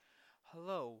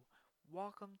Hello,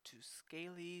 welcome to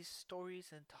Scaly's Stories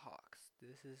and Talks.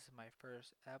 This is my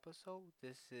first episode.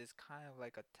 This is kind of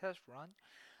like a test run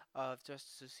of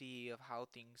just to see of how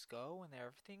things go and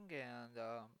everything. And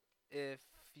if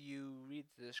you read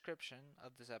the description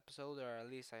of this episode, or at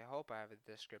least I hope I have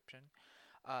a description,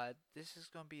 this is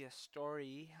gonna be a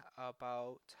story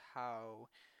about how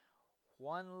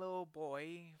one little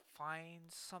boy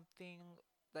finds something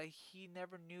that he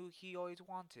never knew he always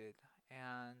wanted,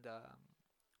 and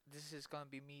this is gonna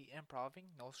be me improving,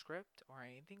 no script or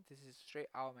anything. This is straight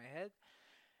out of my head,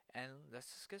 and let's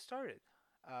just get started.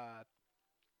 Uh,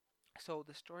 so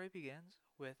the story begins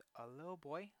with a little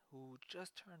boy who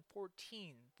just turned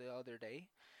 14 the other day.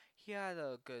 He had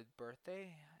a good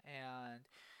birthday, and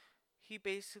he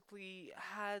basically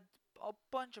had a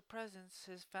bunch of presents.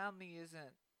 His family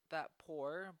isn't that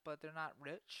poor, but they're not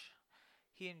rich.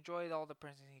 He enjoyed all the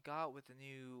presents he got with the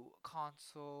new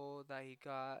console that he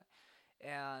got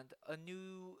and a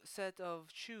new set of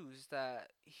shoes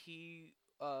that he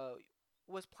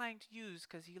was planning to use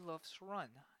because he loves to run.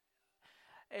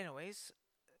 Anyways,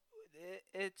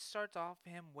 it starts off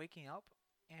him waking up,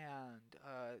 and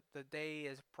the day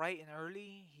is bright and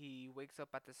early. He wakes up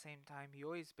at the same time he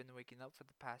always been waking up for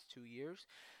the past 2 years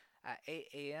at 8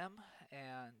 a.m.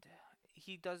 and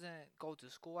he doesn't go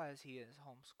to school as he is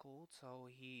homeschooled, so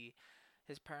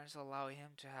his parents allow him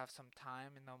to have some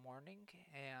time in the morning,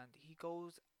 and he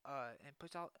goes and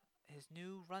puts out his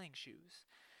new running shoes.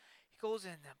 He goes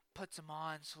and puts them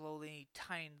on slowly,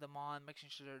 tying them on, making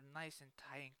sure they're nice and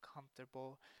tight and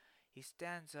comfortable. He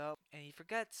stands up and he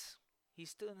forgets he's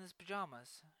still in his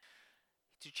pajamas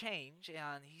to change,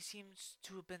 and he seems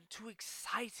to have been too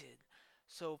excited.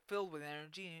 So filled with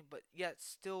energy, but yet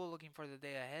still looking for the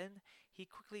day ahead, he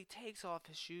quickly takes off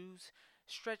his shoes,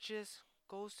 stretches,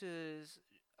 goes to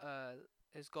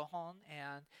his gohan,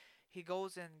 and he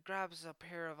goes and grabs a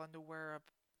pair of underwear,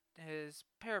 his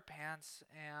pair of pants,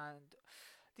 and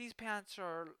these pants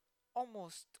are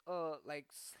almost like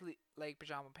like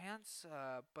pajama pants,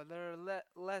 but they're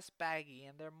less baggy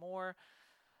and they're more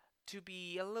to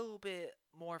be a little bit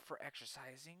more for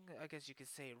exercising. I guess you could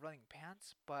say running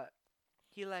pants, but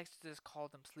he likes to just call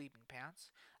them sleeping pants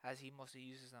as he mostly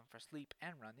uses them for sleep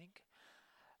and running.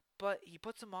 But he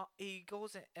puts them on, he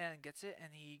goes and gets it,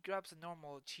 and he grabs a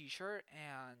normal t-shirt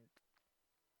and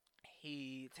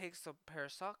he takes a pair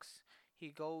of socks. He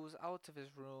goes out of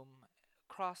his room,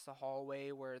 across the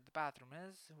hallway where the bathroom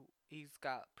is. He's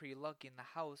got pretty lucky in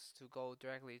the house to go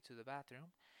directly to the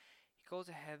bathroom. He goes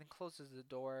ahead and closes the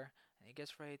door and he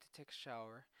gets ready to take a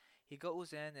shower. He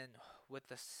goes in and with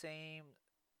the same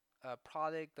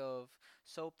product of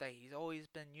soap that he's always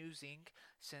been using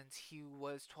since he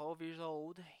was 12 years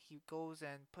old, he goes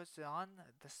and puts it on.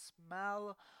 The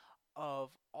smell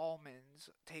of almonds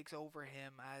takes over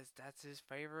him as that's his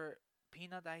favorite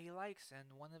peanut that he likes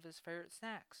and one of his favorite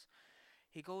snacks.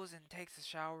 He goes and takes a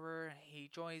shower, he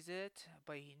enjoys it,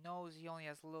 but he knows he only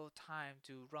has a little time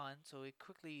to run, so he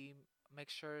quickly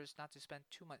makes sure not to spend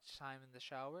too much time in the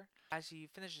shower. As he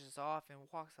finishes off and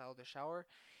walks out of the shower,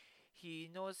 he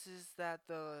notices that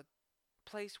the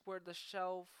place where the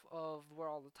shelf of where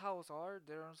all the towels are,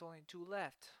 there's only two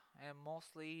left, and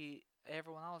mostly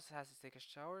everyone else has to take a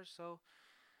shower, so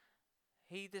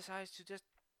he decides to just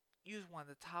use one of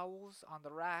the towels on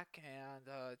the rack and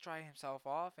dry himself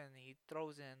off, and he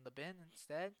throws it in the bin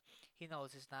instead. He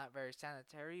knows it's not very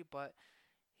sanitary, but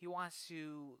he wants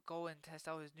to go and test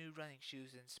out his new running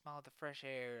shoes and smell the fresh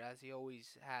air as he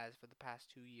always has for the past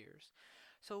 2 years.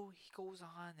 So he goes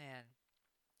on and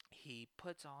he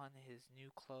puts on his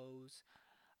new clothes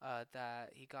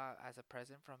that he got as a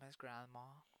present from his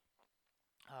grandma.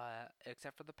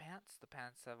 Except for the pants. The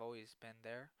pants have always been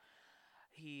there.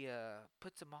 He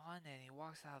puts them on and he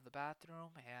walks out of the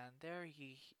bathroom, and there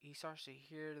he starts to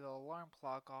hear the alarm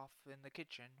clock off in the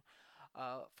kitchen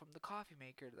from the coffee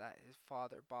maker that his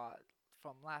father bought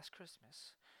from last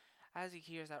Christmas. As he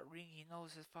hears that ring, he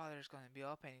knows his father is going to be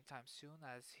up anytime soon,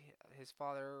 as his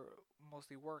father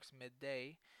mostly works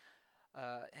midday,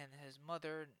 and his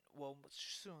mother will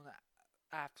soon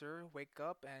after wake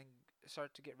up and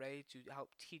start to get ready to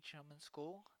help teach him in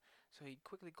school. So he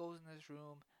quickly goes in his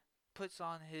room, puts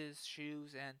on his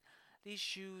shoes, and these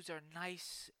shoes are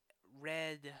nice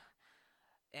red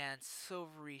and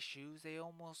silvery shoes. They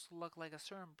almost look like a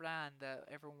certain brand that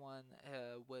everyone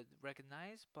would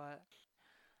recognize, but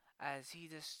as he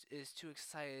just is too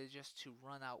excited just to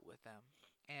run out with them.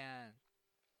 And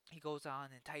he goes on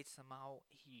and tights them out.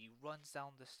 He runs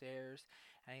down the stairs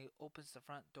and he opens the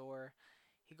front door.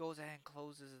 He goes ahead and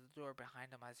closes the door behind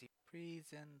him as he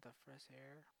breathes in the fresh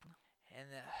air. And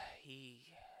he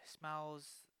smells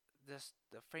just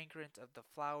the fragrance of the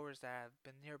flowers that have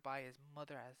been nearby his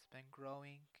mother has been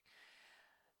growing.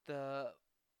 The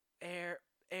air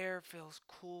air feels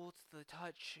cool to the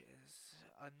touch. It's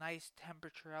a nice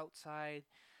temperature outside,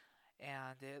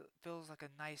 and it feels like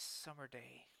a nice summer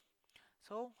day.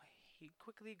 So he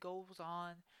quickly goes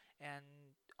on and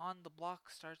on the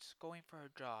block starts going for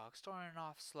a jog, starting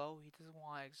off slow. He doesn't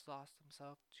want to exhaust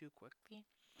himself too quickly.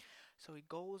 So he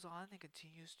goes on and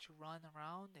continues to run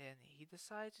around and he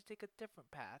decides to take a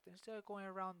different path. Instead of going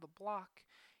around the block,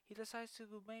 he decides to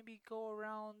maybe go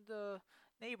around the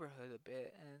neighborhood a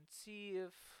bit and see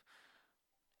if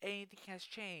anything has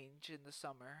changed in the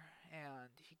summer. And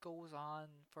he goes on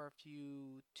for a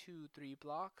few 2, 3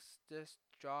 blocks, just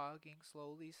jogging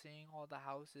slowly, seeing all the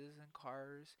houses and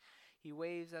cars. He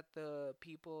waves at the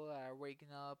people that are waking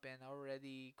up and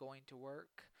already going to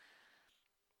work,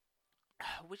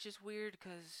 which is weird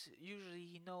because usually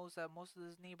he knows that most of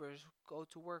his neighbors go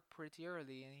to work pretty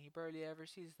early and he barely ever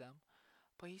sees them.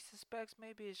 But he suspects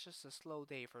maybe it's just a slow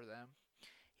day for them.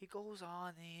 He goes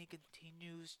on and he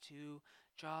continues to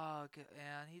jog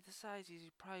and he decides he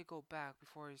should probably go back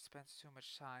before he spends too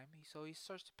much time. So he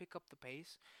starts to pick up the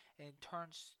pace and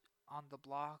turns on the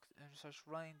block and starts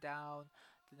running down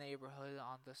the neighborhood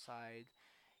on the side.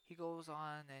 He goes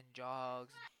on and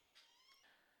jogs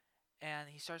and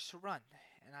he starts to run.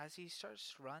 And as he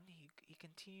starts to run, he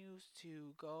continues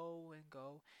to go and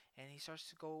go, and he starts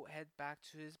to go head back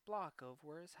to his block of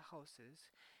where his house is.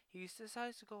 He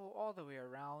decides to go all the way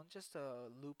around, just a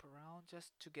loop around,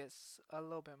 just to get a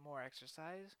little bit more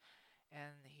exercise.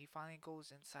 And he finally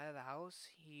goes inside of the house.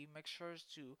 He makes sure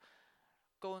to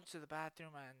go into the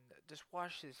bathroom and just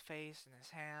wash his face and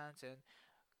his hands and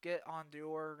get on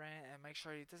deodorant and make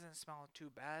sure he doesn't smell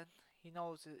too bad. He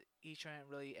knows that he shouldn't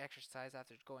really exercise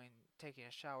after going taking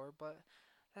a shower, but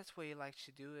that's what he likes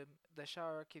to do. The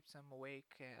shower keeps him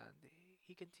awake, and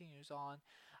he continues on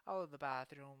out of the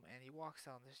bathroom and he walks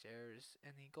down the stairs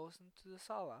and he goes into the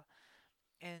sala,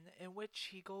 in which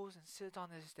he goes and sits on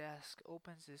his desk,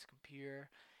 opens his computer,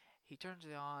 he turns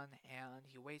it on, and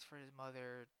he waits for his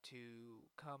mother to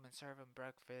come and serve him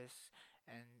breakfast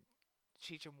and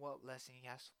teach him what lesson he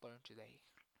has to learn today.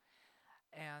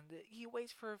 And he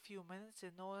waits for a few minutes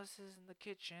and notices in the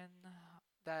kitchen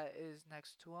that is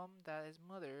next to him that his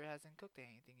mother hasn't cooked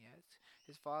anything yet.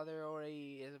 His father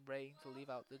already is ready to leave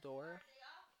out the door.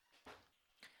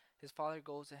 His father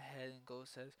goes ahead and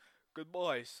says,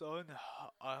 "Goodbye, son.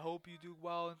 I hope you do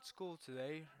well in school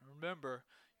today. Remember,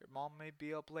 your mom may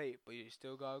be up late, but you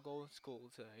still gotta go to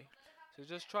school today. So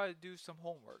just try to do some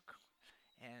homework."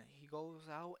 And he goes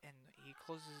out and he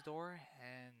closes the door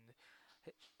and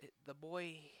the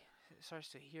boy starts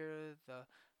to hear the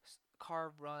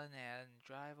car run and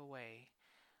drive away.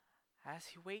 As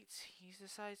he waits, he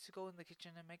decides to go in the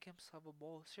kitchen and make himself a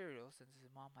bowl of cereal since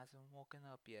his mom hasn't woken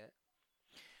up yet.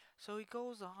 So he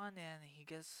goes on and he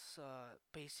gets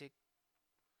basic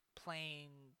plain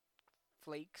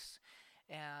flakes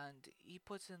and he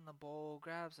puts in the bowl,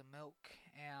 grabs a milk,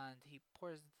 and he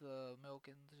pours the milk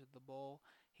into the bowl.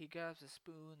 He grabs a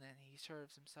spoon and he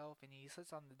serves himself and he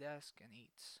sits on the desk and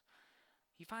eats.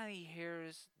 He finally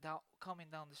hears coming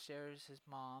down the stairs his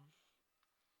mom,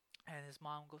 and his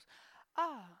mom goes,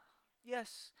 "Ah,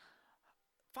 yes,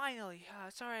 finally.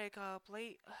 Sorry I got up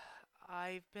late.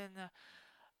 I've been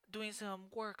doing some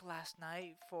work last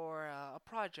night for a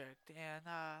project, and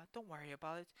don't worry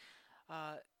about it.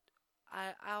 Uh,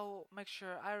 I'll make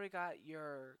sure I already got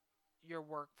your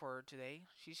work for today."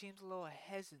 She seems a little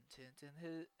hesitant,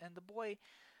 and the boy,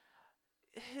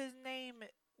 his name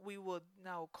we would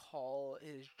now call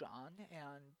is John,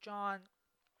 and John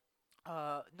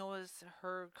notice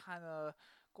her kind of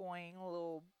going a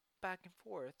little back and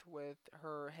forth with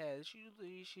her head.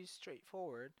 Usually she's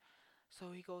straightforward.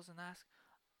 So he goes and asks,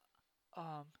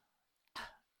 um,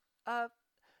 uh,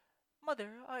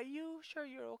 "Mother, are you sure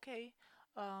you're okay?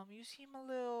 You seem a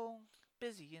little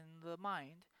busy in the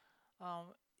mind.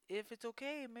 Um, if it's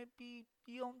okay, maybe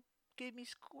you don't give me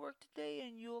schoolwork today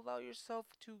and you allow yourself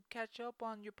to catch up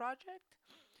on your project?"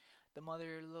 The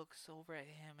mother looks over at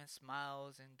him and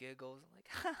smiles and giggles like,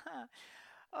 "Haha,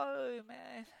 oh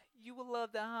man, you would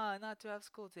love that, huh? Not to have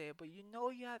school today, but you know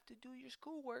you have to do your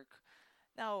schoolwork.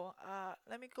 Now,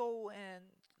 let me go and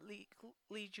lead,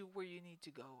 lead you where you need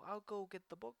to go. I'll go get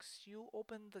the books. You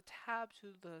open the tab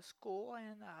to the school,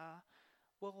 and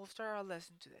we'll start our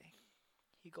lesson today."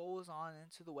 He goes on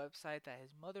into the website that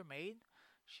his mother made.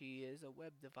 She is a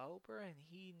web developer, and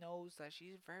he knows that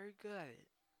she's very good at it.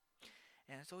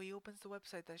 And so he opens the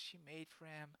website that she made for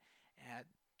him, and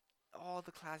all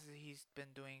the classes he's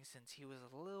been doing since he was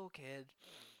a little kid.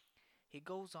 He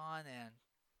goes on and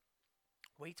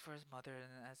waits for his mother,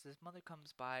 and as his mother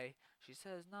comes by, she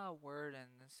says not a word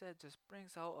and instead just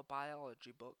brings out a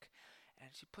biology book, and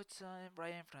she puts it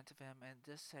right in front of him and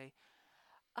just say,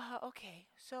 okay,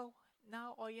 so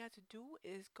now all you have to do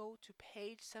is go to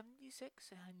page 76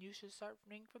 and you should start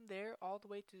reading from there all the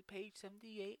way to page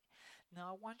 78. Now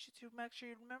I want you to make sure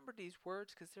you remember these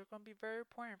words because they're going to be very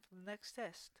important for the next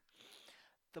test.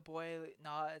 The boy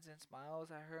nods and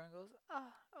smiles at her and goes,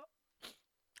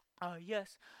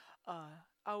 yes,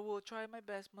 I will try my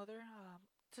best, mother.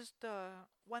 Just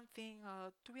one thing,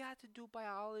 do we have to do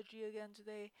biology again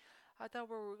today? I thought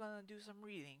we were gonna do some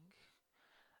reading.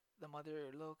 The mother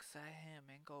looks at him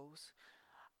and goes,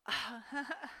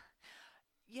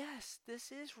 yes,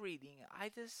 this is reading. I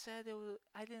just said it was.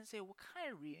 I didn't say what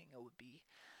kind of reading it would be.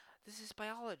 This is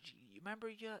biology. Remember,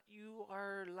 you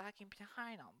are lacking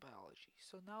behind on biology.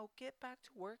 So now get back to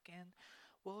work and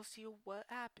we'll see what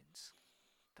happens.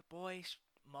 The boy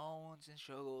moans and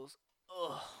struggles.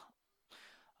 Ugh.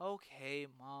 Okay,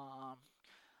 mom.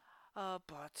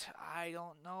 But I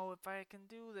don't know if I can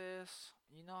do this.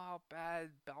 You know how bad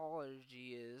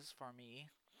biology is for me.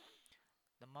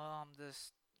 The mom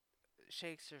just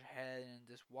shakes her head and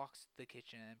just walks to the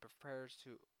kitchen and prepares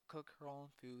to cook her own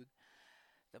food.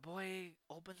 The boy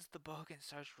opens the book and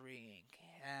starts reading,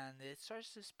 and it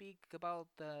starts to speak about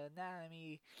the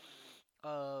anatomy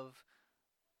of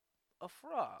a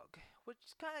frog, which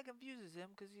kind of confuses him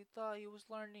because he thought he was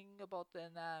learning about the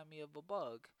anatomy of a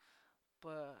bug,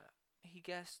 but he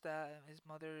guessed that his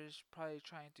mother is probably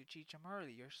trying to teach him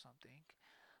early or something.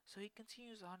 So he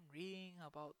continues on reading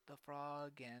about the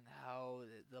frog and how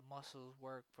the muscles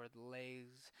work for the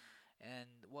legs and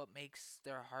what makes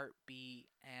their heart beat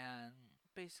and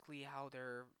basically how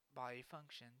their body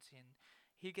functions. And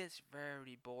he gets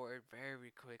very bored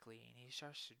very quickly and he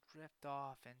starts to drift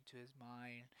off into his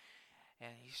mind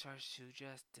and he starts to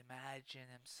just imagine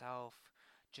himself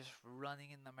just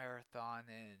running in the marathon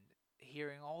and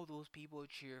hearing all those people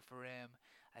cheer for him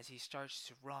as he starts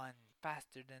to run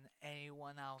faster than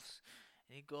anyone else.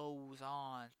 And he goes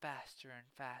on faster and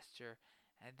faster.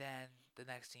 And then the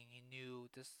next thing he knew,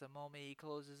 just the moment he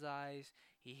closed his eyes,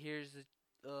 he hears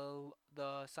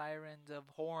the sirens of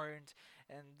horns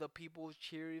and the people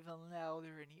cheer even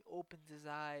louder. And he opens his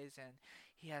eyes and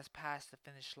he has passed the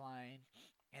finish line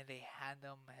and they hand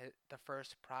him the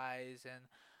first prize and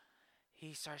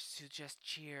he starts to just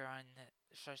cheer and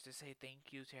starts to say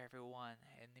thank you to everyone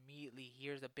and immediately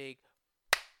hears a big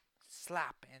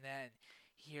slap and then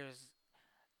hears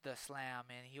the slam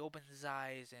and he opens his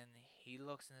eyes and he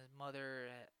looks and his mother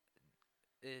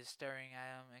is staring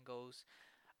at him and goes,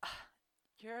 ah,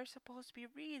 you're supposed to be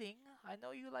reading. I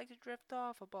know you like to drift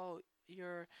off about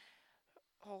your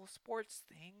whole sports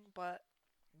thing, but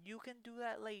you can do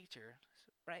that later.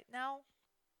 Right now,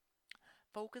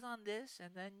 focus on this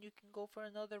and then you can go for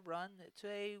another run.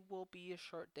 Today will be a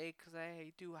short day because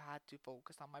I do have to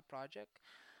focus on my project.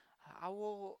 I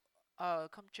will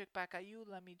come check back at you.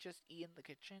 Let me just eat in the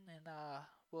kitchen and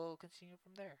we'll continue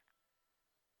from there.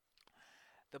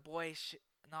 The boy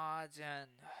nods and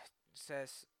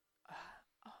says,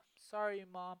 "Oh, sorry,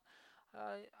 mom.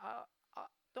 Uh, uh,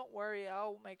 don't worry,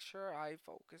 I'll make sure I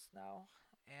focus now."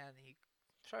 And he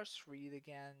starts to read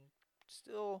again,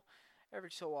 still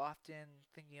every so often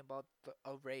thinking about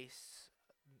a race,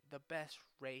 the best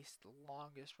race, the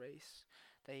longest race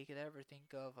that he could ever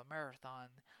think of, a marathon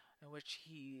in which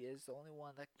he is the only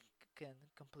one that can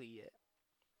complete it.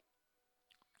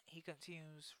 He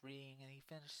continues reading and he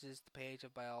finishes the page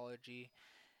of biology.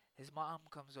 His mom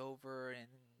comes over and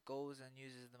goes and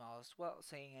uses the mouse without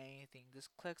saying anything.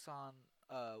 Just clicks on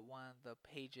one of the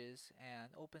pages and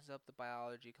opens up the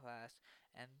biology class.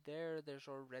 And there's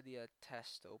already a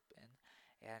test open.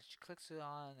 And she clicks it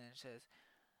on and says,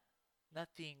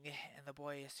 nothing. And the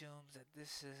boy assumes that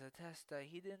this is a test that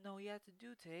he didn't know he had to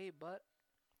do today, but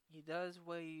he does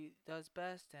what he does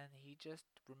best and he just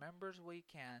remembers what he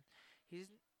can. He's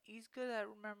he's good at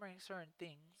remembering certain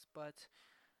things, but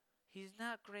he's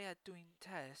not great at doing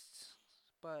tests,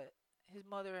 but his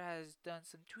mother has done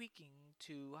some tweaking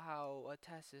to how a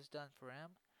test is done for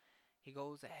him. He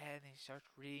goes ahead and he starts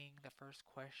reading the first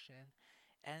question,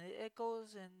 and it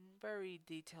goes in very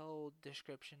detailed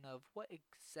description of what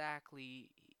exactly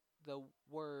the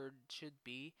word should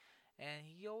be. And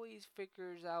he always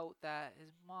figures out that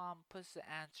his mom puts the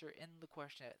answer in the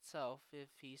question itself if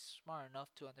he's smart enough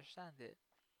to understand it.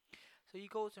 So he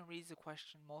goes and reads the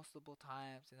question multiple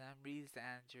times and then reads the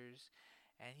answers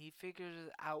and he figures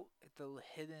out the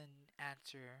hidden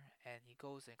answer and he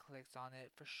goes and clicks on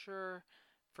it. For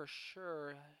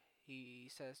sure, he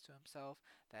says to himself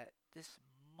that this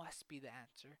must be the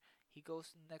answer. He goes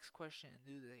to the next question and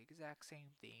do the exact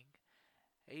same thing.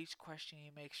 Each question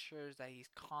he makes sure that he's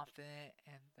confident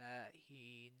and that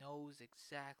he knows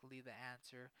exactly the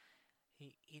answer.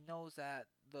 He knows that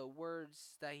the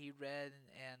words that he read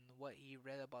and what he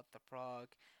read about the frog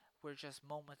were just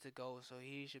moments ago, so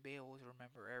he should be able to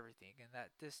remember everything. And that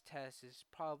this test is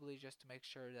probably just to make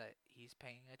sure that he's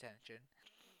paying attention.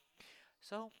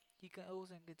 So he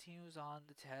goes and continues on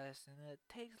the test, and it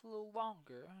takes a little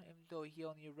longer, even though he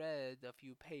only read a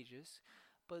few pages.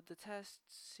 But the test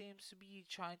seems to be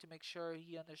trying to make sure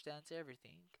he understands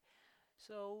everything.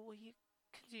 So he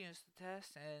continues the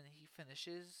test and he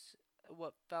finishes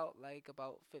what felt like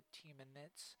about 15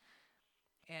 minutes.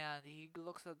 And he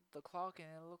looks at the clock and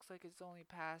it looks like it's only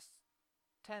past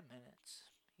 10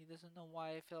 minutes. He doesn't know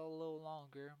why it felt a little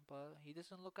longer, but he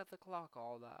doesn't look at the clock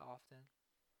all that often.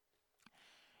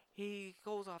 He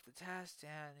goes off the test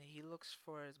and he looks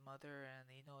for his mother and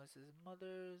he notices his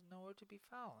mother is nowhere to be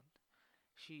found.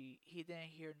 He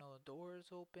didn't hear no doors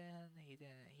open, he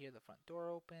didn't hear the front door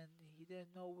open, he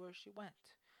didn't know where she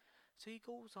went. So he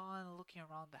goes on looking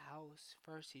around the house.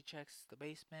 First he checks the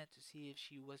basement to see if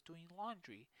she was doing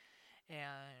laundry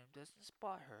and doesn't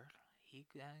spot her. He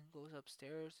then goes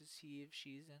upstairs to see if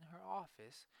she's in her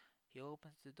office. He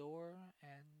opens the door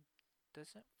and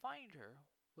doesn't find her,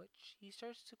 which he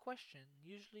starts to question.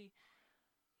 Usually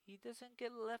he doesn't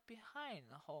get left behind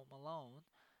home alone.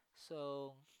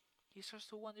 So he starts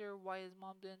to wonder why his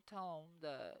mom didn't tell him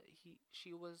that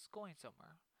she was going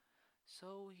somewhere.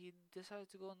 So he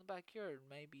decides to go in the backyard.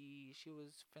 Maybe she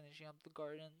was finishing up the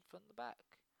garden from the back.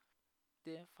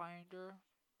 Didn't find her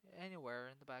anywhere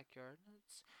in the backyard.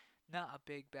 It's not a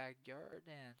big backyard,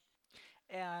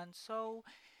 and so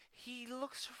he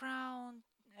looks around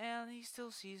and he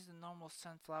still sees the normal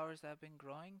sunflowers that have been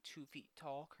growing 2 feet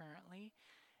tall currently,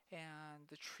 and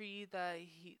the tree that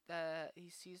he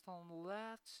sees on the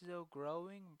left still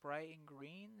growing bright and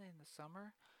green in the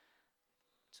summer.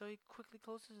 So he quickly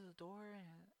closes the door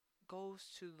and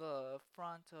goes to the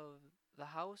front of the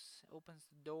house, opens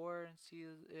the door and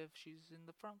sees if she's in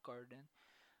the front garden.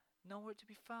 Nowhere to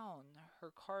be found.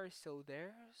 Her car is still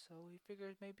there, so he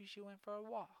figures maybe she went for a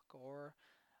walk or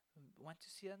went to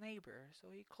see a neighbor. So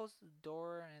he closes the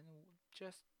door and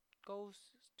just goes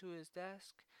to his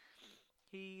desk.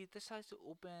 He decides to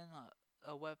open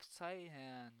a website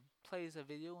and plays a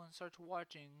video and starts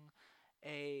watching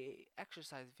a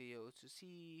exercise video to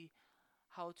see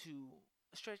how to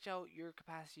stretch out your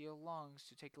capacity of lungs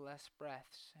to take less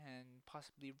breaths and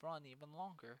possibly run even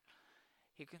longer.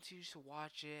 He continues to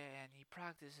watch it and he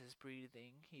practices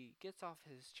breathing. He gets off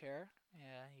his chair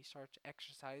and he starts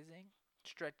exercising,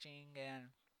 stretching, and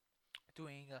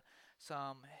doing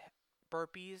some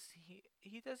burpees.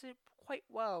 He does it quite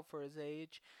well for his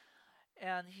age,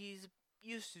 and he's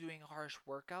used to doing harsh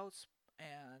workouts.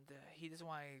 And he doesn't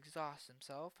want to exhaust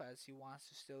himself, as he wants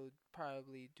to still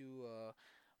probably do a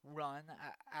run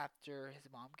after his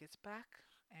mom gets back.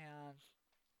 And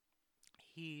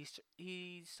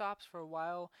he stops for a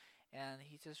while and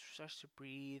he just starts to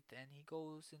breathe and he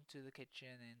goes into the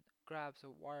kitchen and grabs a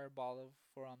water bottle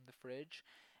from the fridge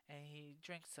and he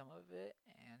drinks some of it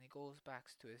and he goes back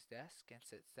to his desk and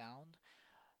sits down.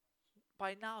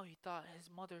 By now he thought his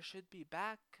mother should be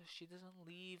back 'cause she doesn't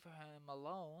leave him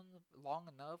alone long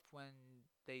enough when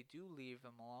they do leave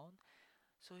him alone.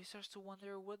 So he starts to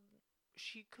wonder what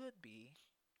she could be.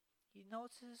 He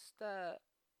notices that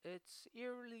it's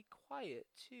eerily quiet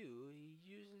too. He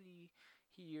usually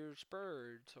hears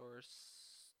birds or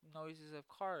noises of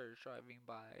cars driving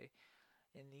by,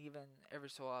 and even every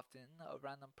so often a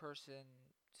random person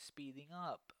speeding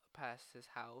up past his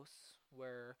house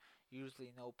where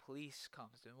usually no police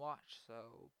comes and watch,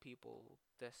 so people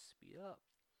just speed up.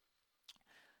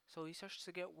 So he starts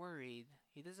to get worried.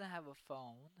 He doesn't have a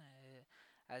phone,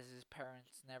 as his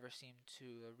parents never seem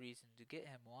to a reason to get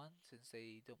him one since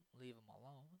they don't leave him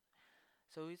alone.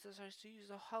 So he decides to use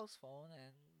a house phone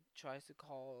and tries to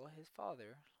call his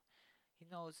father. He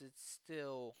knows it's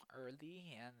still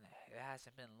early and it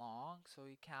hasn't been long, so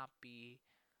he can't be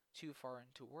too far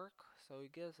into work. So he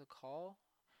gives a call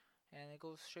and it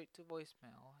goes straight to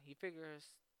voicemail. He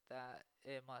figures that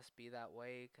it must be that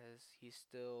way because he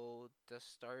still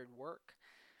just started work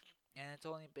and it's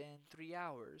only been 3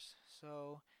 hours.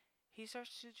 So he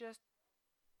starts to just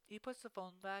he puts the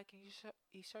phone back and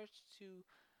he starts to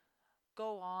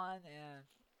go on and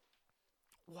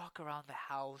walk around the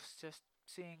house, just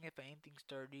seeing if anything's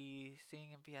dirty,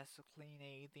 seeing if he has to clean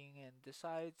anything, and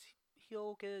decides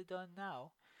he'll get it done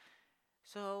now.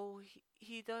 So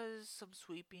he does some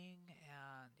sweeping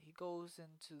and he goes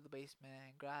into the basement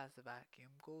and grabs the vacuum,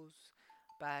 goes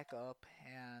back up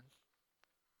and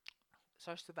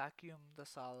starts to vacuum the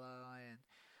sala and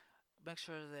make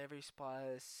sure that every spot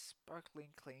is sparkling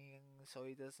clean so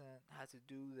he doesn't have to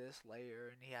do this later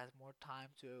and he has more time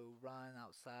to run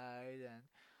outside and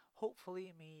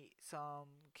hopefully meet some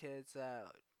kids that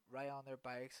ride on their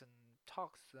bikes and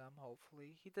talks to them.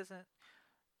 Hopefully he doesn't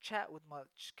chat with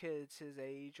much kids his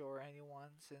age or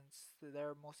anyone since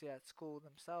they're mostly at school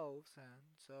themselves,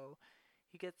 and so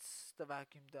he gets the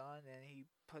vacuum done and he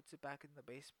puts it back in the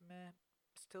basement.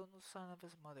 Still no sign of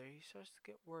his mother. He starts to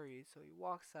get worried, so he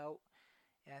walks out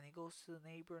and he goes to the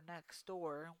neighbor next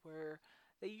door where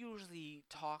they usually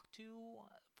talk to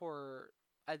for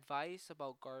advice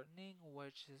about gardening,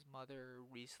 which his mother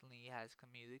recently has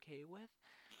communicated with.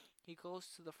 He goes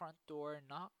to the front door and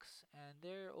knocks, and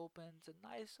there opens a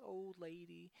nice old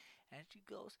lady, and she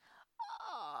goes,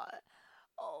 "Ah,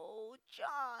 oh,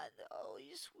 John, oh,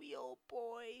 you sweet old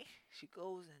boy." She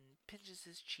goes and pinches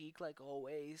his cheek like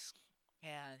always,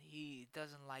 and he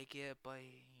doesn't like it, but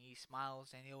he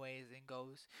smiles anyways and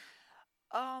goes,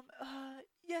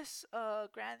 yes,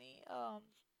 Granny,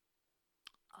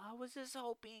 I was just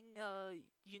hoping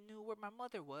you knew where my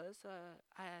mother was.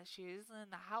 She is in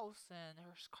the house and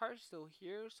her car's still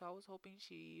here, so I was hoping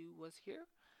she was here.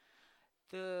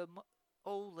 The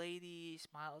old lady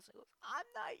smiles and goes, "I'm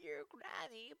not your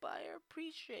granny, but I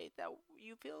appreciate that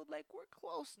you feel like we're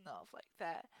close enough like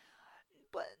that.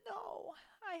 But no,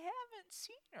 I haven't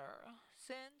seen her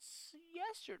since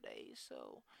yesterday,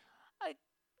 so I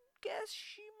guess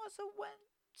she must have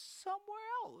went somewhere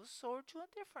else or to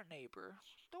a different neighbor.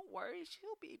 Don't worry,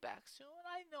 she'll be back soon.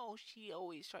 I know she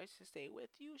always tries to stay with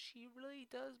you. She really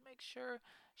does make sure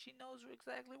she knows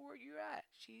exactly where you're at.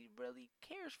 She really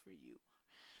cares for you."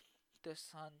 The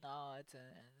son nods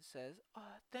and says,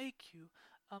 thank you.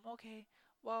 Okay.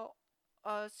 Well,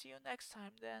 see you next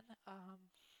time then.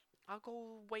 I'll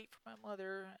go wait for my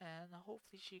mother and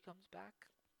hopefully she comes back."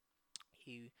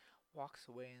 He walks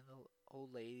away and the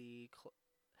old lady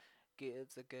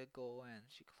gives a giggle and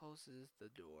she closes the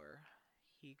door.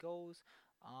 He goes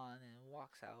on and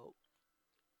walks out.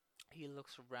 He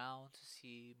looks around to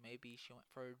see maybe she went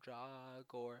for a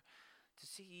jog or to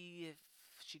see if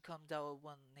she comes out of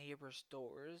one neighbor's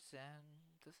doors and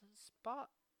doesn't spot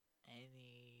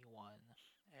anyone.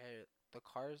 The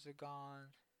cars are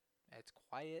gone. It's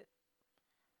quiet.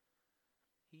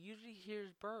 He usually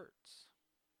hears birds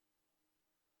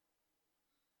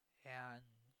and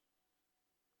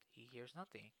he hears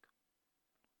nothing.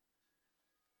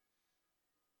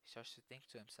 He starts to think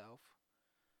to himself,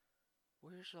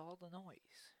 where's all the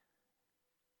noise?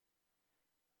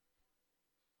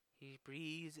 He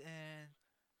breathes in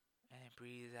and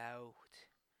breathes out,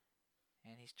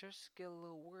 and he starts to get a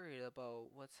little worried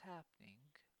about what's happening.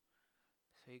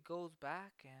 So he goes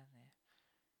back and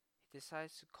he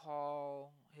decides to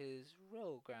call his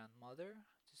real grandmother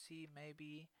to see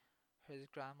maybe his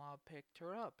grandma picked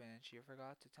her up and she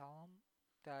forgot to tell him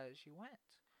that she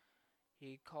went.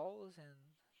 He calls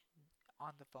and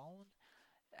on the phone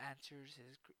answers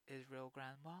his real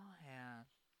grandma and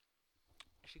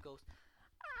she goes,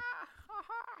 "Ah, ha,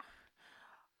 ha.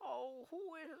 Oh,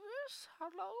 who is this?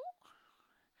 Hello?"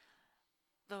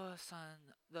 The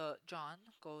son, the John,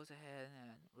 goes ahead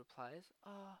and replies,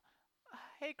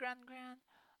 hey, Gran.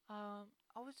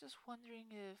 I was just wondering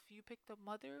if you picked up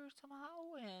mother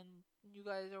somehow and you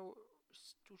guys are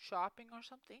shopping or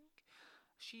something.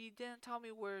 She didn't tell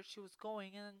me where she was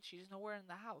going and she's nowhere in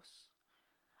the house."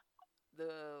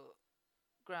 The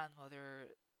grandmother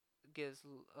gives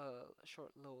a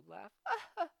short little laugh.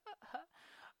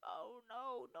 "Oh,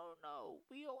 no, no, no.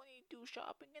 We only do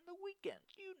shopping in the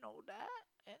weekends. You know that.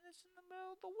 And it's in the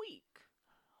middle of the week.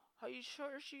 Are you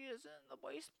sure she is in the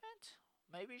basement?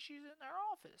 Maybe she's in her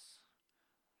office.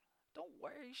 Don't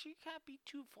worry, she can't be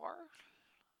too far.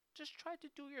 Just try to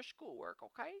do your schoolwork,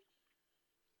 okay?"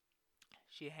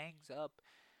 She hangs up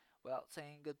without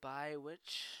saying goodbye,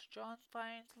 which John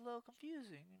finds a little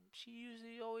confusing. She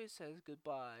usually always says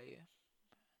goodbye.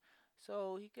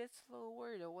 So he gets a little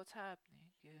worried of what's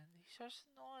happening, and he starts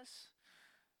to notice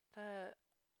that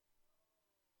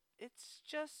it's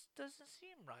just doesn't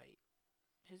seem right.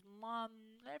 His mom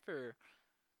never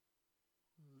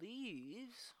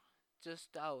leaves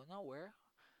just out of nowhere.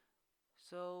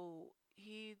 So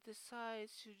he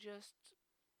decides to just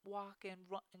walk and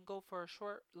run and go for a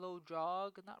short low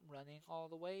jog, not running all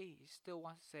the way. He still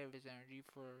wants to save his energy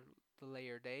for the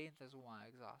later day and doesn't want to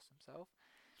exhaust himself.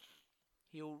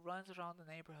 He runs around the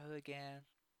neighborhood again,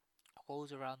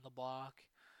 goes around the block,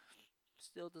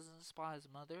 still doesn't spot his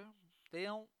mother. They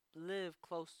don't live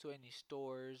close to any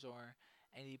stores or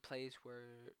any place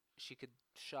where she could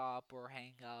shop or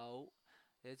hang out.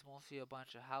 It's mostly a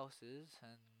bunch of houses,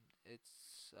 and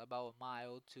It's about a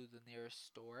mile to the nearest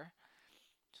store.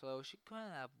 So she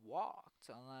couldn't have walked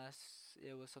unless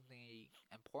it was something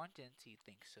important, he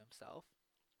thinks to himself.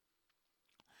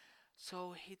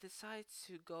 So he decides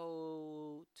to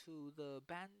go to the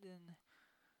abandoned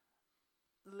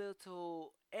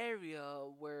little area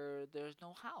where there's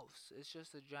no house. It's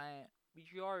just a giant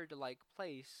yard like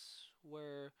place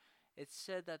where it's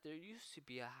said that there used to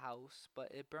be a house,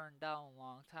 but it burned down a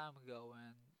long time ago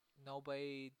and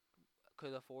nobody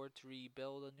could afford to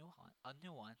rebuild a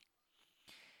new one.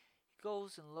 He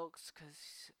goes and looks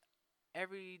because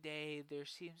every day there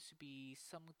seems to be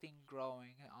something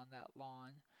growing on that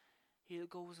lawn. He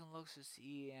goes and looks to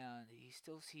see, and he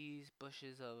still sees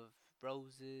bushes of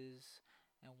roses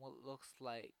and what looks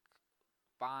like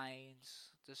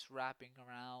vines just wrapping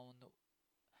around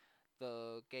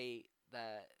the gate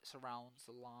that surrounds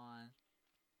the lawn.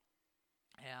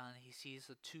 And he sees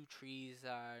the two trees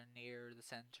that are near the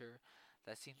center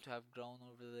that seem to have grown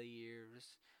over the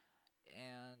years.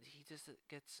 And he just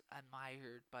gets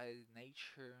admired by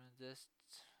nature and just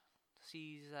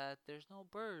sees that there's no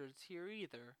birds here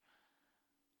either.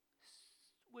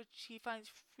 Which he finds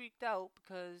freaked out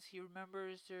because he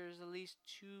remembers there's at least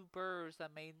two birds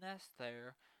that made nest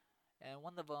there, and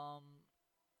one of them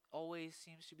always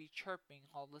seems to be chirping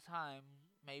all the time.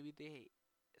 Maybe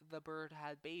the bird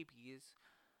had babies,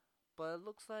 but it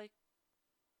looks like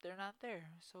they're not there.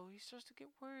 So he starts to get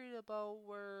worried about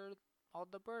where all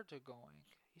the birds are going.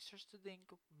 He starts to think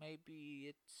maybe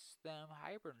it's them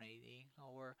hibernating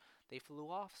or they flew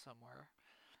off somewhere.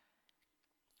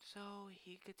 So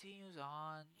he continues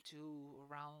on to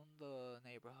around the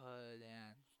neighborhood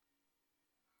and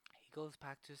he goes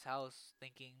back to his house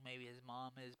thinking maybe his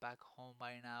mom is back home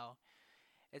by now.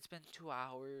 It's been 2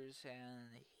 hours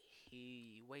and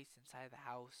he waits inside the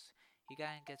house. He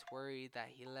kind of gets worried that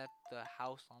he left the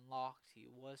house unlocked. He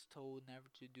was told never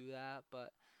to do that,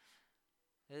 but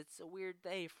it's a weird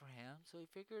day for him, so he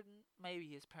figured maybe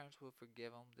his parents would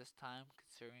forgive him this time,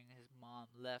 considering his mom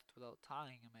left without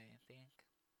telling him anything.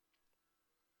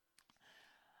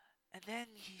 And then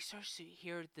he starts to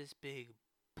hear this big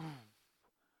boom,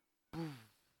 boom,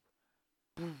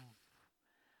 boom.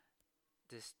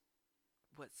 This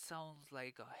what sounds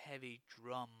like a heavy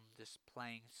drum just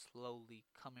playing slowly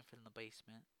coming from the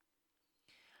basement.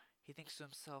 He thinks to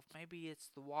himself, maybe it's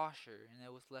the washer and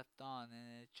it was left on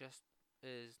and it just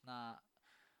is not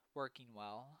working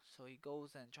well. So he goes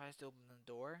and tries to open the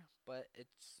door, but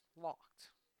it's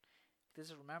locked. He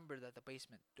doesn't remember that the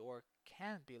basement door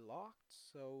can be locked,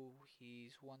 so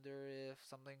he's wonder if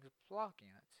something's blocking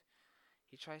it.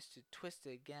 He tries to twist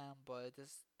it again, but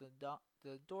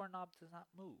the doorknob does not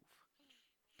move.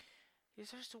 He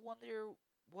starts to wonder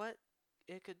what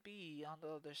it could be on the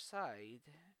other side,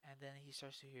 and then he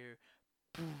starts to hear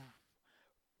boom,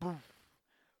 boom,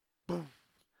 boom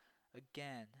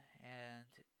again, and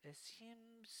it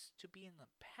seems to be in a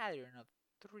pattern of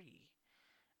three,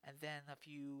 and then a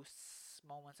few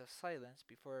moments of silence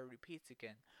before it repeats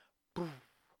again. Boom,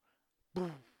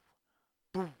 boom,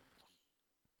 boom.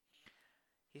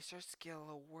 He starts to get a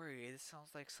little worried. It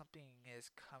sounds like something is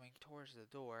coming towards the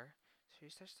door, so he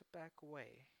starts to back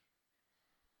away.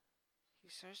 He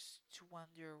starts to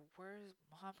wonder where his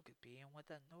mom could be and what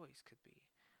that noise could be.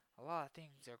 A lot of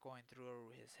things are going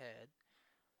through his head.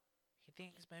 He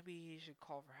thinks maybe he should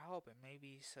call for help and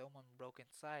maybe someone broke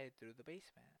inside through the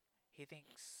basement. He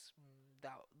thinks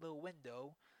that little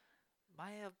window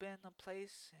might have been a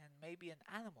place and maybe an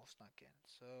animal snuck in.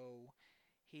 So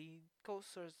he goes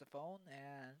towards the phone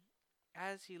and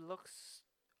as he looks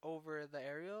over the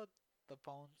area, the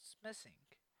phone's missing.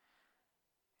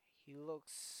 He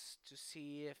looks to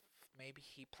see if maybe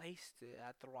he placed it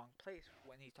at the wrong place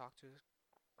when he talked to his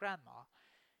grandma.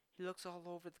 He looks all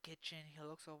over the kitchen, he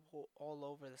looks all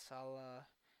over the sala,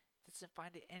 doesn't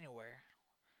find it anywhere.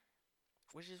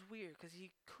 Which is weird because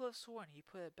he could have sworn he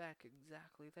put it back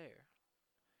exactly there.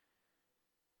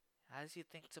 As he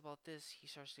thinks about this, he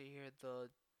starts to hear the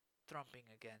thrumping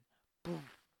again. Boom,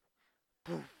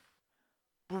 boom,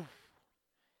 boom.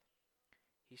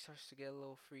 He starts to get a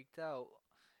little freaked out,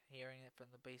 hearing it from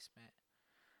the basement.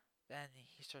 Then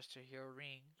he starts to hear a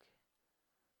ring.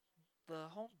 The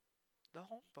home the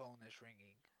home phone is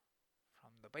ringing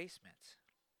from the basement.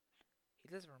 He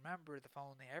doesn't remember the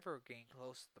phone ever getting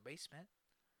close to the basement.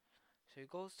 So he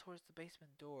goes towards the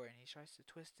basement door and he tries to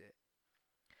twist it.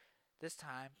 This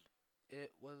time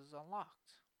it was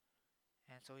unlocked.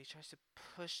 And so he tries to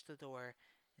push the door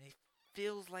and he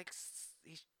feels like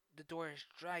the door is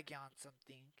dragging on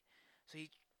something. So he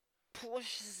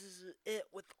pushes it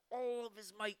with all of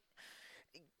his might.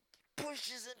 He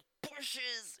pushes and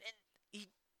pushes and he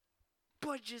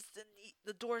budges and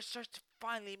the door starts to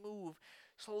finally move.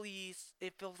 Slowly,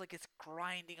 it feels like it's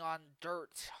grinding on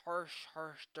dirt, harsh,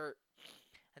 harsh dirt.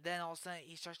 And then all of a sudden,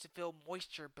 he starts to feel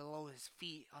moisture below his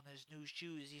feet on his new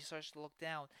shoes. He starts to look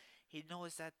down. He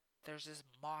notices that there's this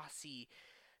mossy,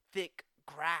 thick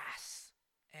grass.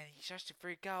 And he starts to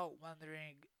freak out,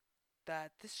 wondering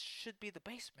that this should be the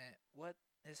basement. What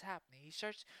is happening? He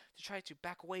starts to try to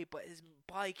back away, but his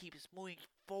body keeps moving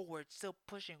forward, still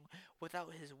pushing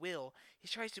without his will. He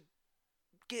tries to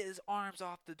get his arms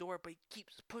off the door, but he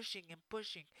keeps pushing and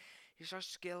pushing. He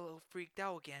starts to get a little freaked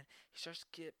out again. He starts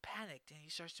to get panicked and he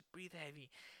starts to breathe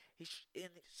heavy.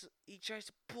 He tries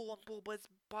to pull and pull, but his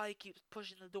body keeps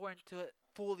pushing the door until it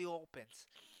fully opens.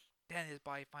 Then his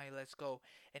body finally lets go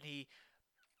and he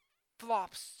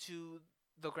flops to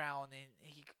the ground and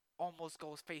he almost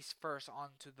goes face first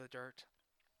onto the dirt.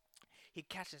 He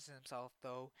catches himself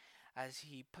though as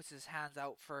he puts his hands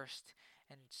out first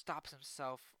and stops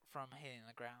himself from hitting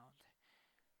the ground.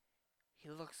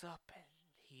 He looks up and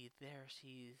he there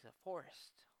sees a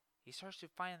forest. He starts to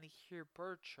finally hear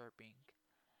birds chirping.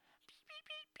 Beep, beep,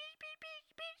 beep, beep, beep, beep,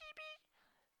 beep, beep, beep.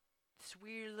 This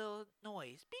weird little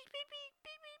noise. Beep, beep, beep,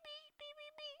 beep, beep, beep, beep,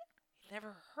 beep, beep. He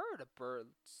never heard a bird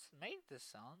make this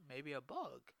sound. Maybe a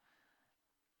bug.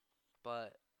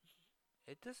 But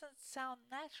it doesn't sound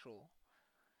natural.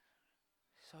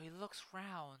 So he looks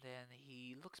round and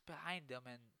he looks behind him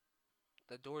and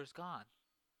the door's gone.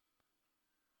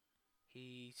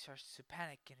 He starts to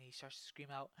panic and he starts to scream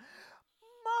out,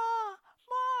 Ma!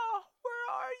 Ma! Where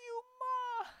are you,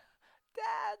 Ma?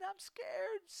 Dad, I'm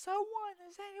scared.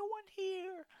 Is anyone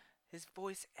here? His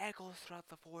voice echoes throughout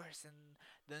the forest and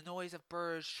the noise of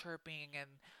birds chirping and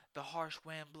the harsh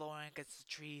wind blowing against the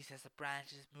trees as the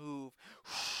branches move.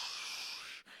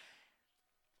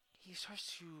 He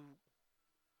starts to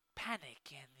panic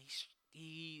and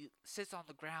he sits on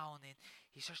the ground and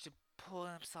he starts to pull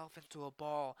himself into a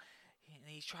ball and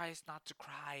he tries not to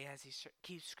cry as he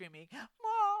keeps screaming, Mom,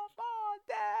 Mom,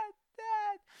 Dad,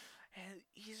 Dad. And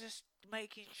he's just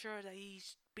making sure that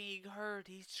he's being heard.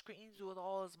 He screams with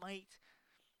all his might.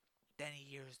 Then he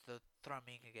hears the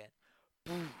thrumming again.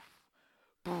 Boof,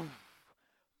 boof,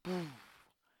 boof.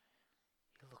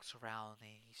 He looks around and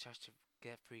he starts to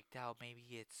get freaked out. Maybe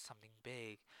it's something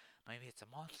big. Maybe it's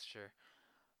a monster.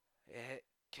 It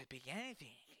could be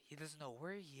anything. He doesn't know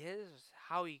where he is,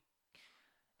 how he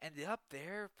ended up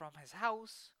there from his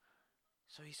house.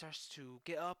 So he starts to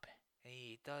get up and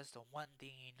he does the one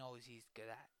thing he knows he's good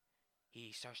at.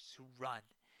 He starts to run.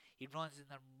 He runs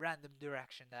in a random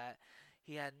direction that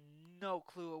he had no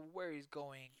clue of where he's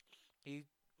going. He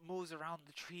moves around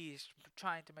the trees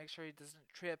trying to make sure he doesn't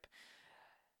trip.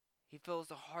 He feels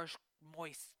the harsh,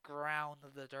 moist ground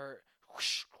of the dirt.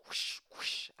 Whoosh, whoosh,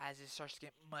 whoosh, as it starts to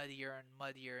get muddier and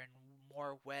muddier and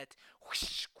more wet.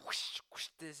 Whoosh, whoosh, whoosh.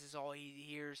 This is all he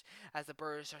hears as the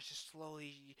bird starts to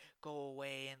slowly go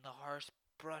away and the harsh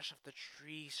brush of the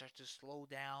tree starts to slow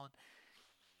down.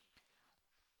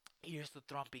 He hears the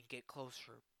thrumping get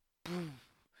closer. Boom,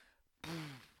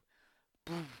 boom,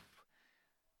 boom.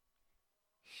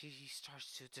 He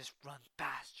starts to just run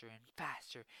faster and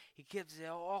faster. He gives it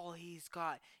all he's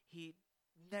got. He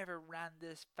never ran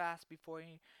this fast before,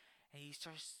 and he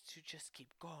starts to just keep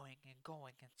going and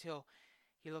going until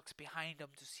he looks behind him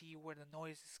to see where the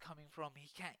noise is coming from.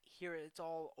 He can't hear it, it's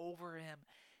all over him.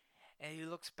 And he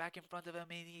looks back in front of him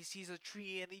and he sees a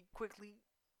tree and he quickly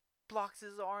blocks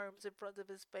his arms in front of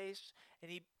his face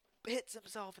and he hits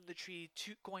himself in the tree,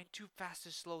 going too fast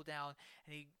to slow down,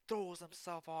 and he throws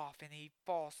himself off and he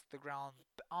falls to the ground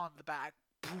on the back.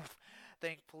 Poof!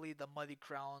 Thankfully, the muddy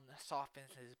ground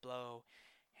softens his blow,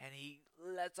 and he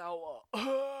lets out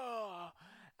a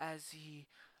as he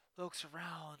looks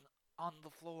around on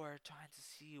the floor, trying to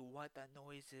see what that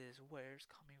noise is, where it's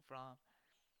coming from.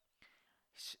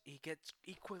 He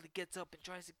quickly gets up and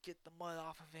tries to get the mud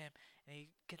off of him, and he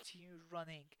continues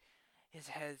running. His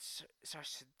head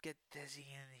starts to get dizzy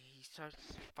and he starts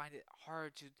to find it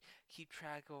hard to keep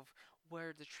track of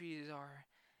where the trees are.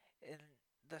 And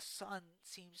the sun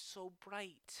seems so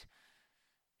bright.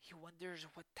 He wonders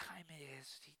what time it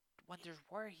is. He wonders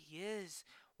where he is,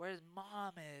 where his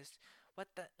mom is, what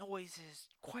that noise is.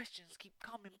 Questions keep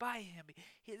coming by him.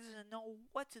 He doesn't know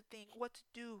what to think, what to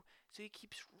do. So he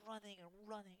keeps running and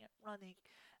running and running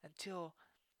until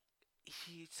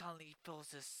he suddenly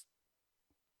feels this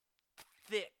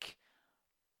thick,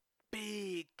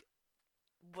 big,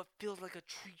 what feels like a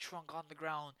tree trunk on the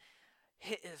ground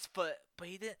hit his foot, but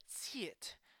he didn't see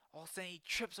it. All of a sudden, he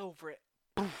trips over it,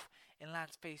 poof, and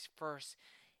lands face first.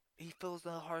 He feels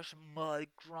the harsh mud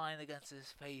grind against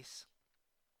his face.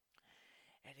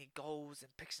 And he goes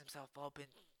and picks himself up and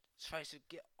tries to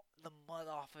get the mud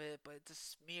off of it, but it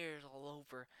just smears all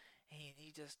over, and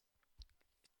he just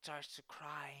starts to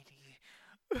cry,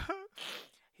 and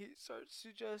he starts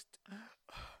to just,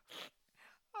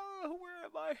 where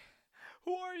am I?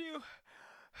 Who are you?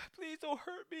 Please don't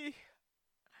hurt me.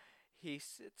 He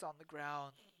sits on the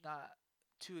ground, not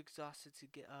too exhausted to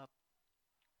get up,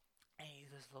 and he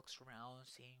just looks around,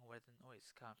 seeing where the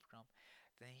noise comes from.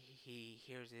 Then he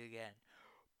hears it again.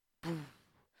 Boom,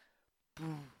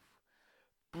 boom,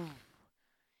 boom.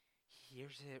 He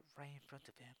hears it right in front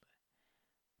of him,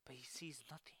 but he sees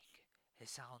nothing. It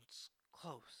sounds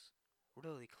close,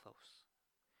 really close.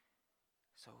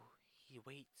 So he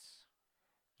waits,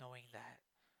 knowing that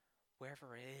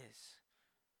wherever it is,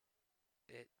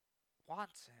 it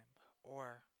wants him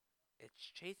or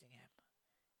it's chasing him.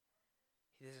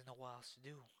 He doesn't know what else to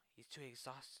do. He's too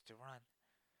exhausted to run.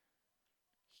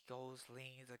 He goes,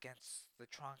 leans against the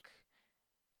trunk,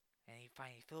 and he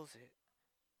finally feels it,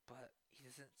 but he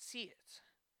doesn't see it.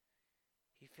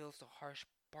 He feels the harsh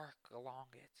bark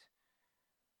along it.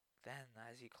 Then,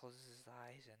 as he closes his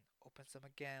eyes and opens them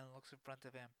again and looks in front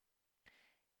of him,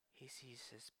 he sees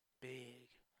this big,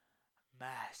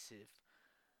 massive,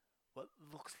 what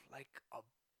looks like a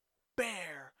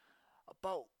bear,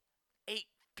 about 8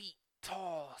 feet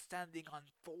tall, standing on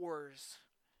fours.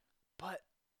 But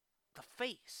the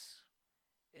face,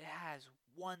 it has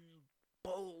one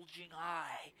bulging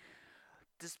eye,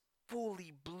 this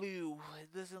fully blue.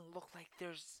 It doesn't look like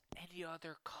there's any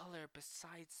other color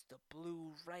besides the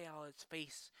blue right on its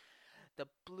face. The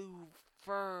blue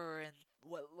fur and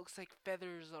what looks like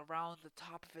feathers around the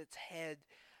top of its head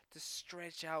to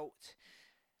stretch out.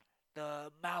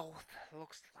 The mouth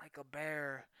looks like a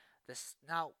bear, the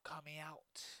snout coming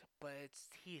out, but its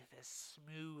teeth is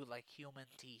smooth like human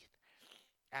teeth.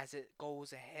 As it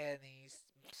goes ahead and he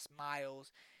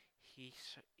smiles, he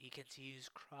continues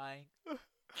crying.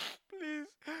 Please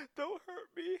don't hurt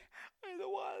me. I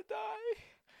don't want to die.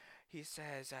 He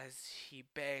says as he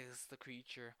begs the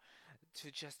creature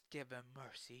to just give him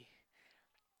mercy.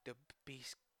 The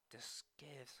beast just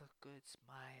gives a good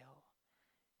smile,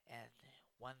 and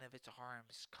one of its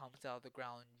arms comes out of the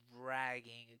ground,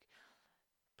 dragging,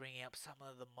 bringing up some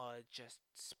of the mud, just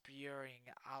spewing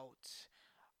out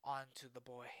onto the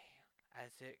boy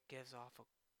as it gives off a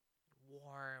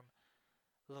warm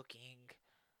looking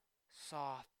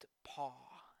soft paw.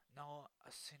 No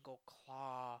a single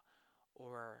claw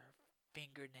or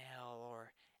fingernail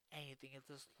or anything. It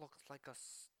just looks like a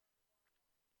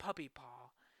puppy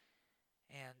paw.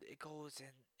 And it goes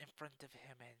in front of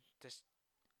him and just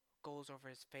goes over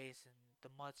his face, and the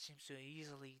mud seems to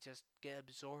easily just get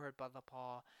absorbed by the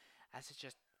paw as it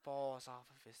just falls off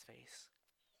of his face.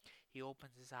 He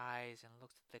opens his eyes and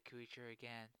looks at the creature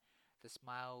again. The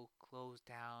smile glows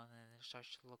down and it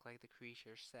starts to look like the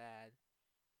creature sad.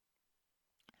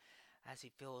 As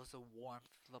he feels the warmth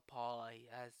of the paw,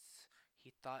 as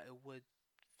he thought it would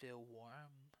feel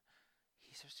warm,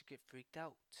 he starts to get freaked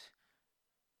out.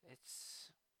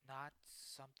 It's not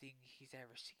something he's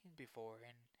ever seen before,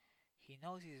 and he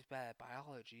knows he's bad at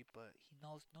biology, but he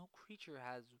knows no creature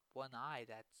has one eye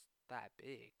that's that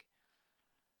big.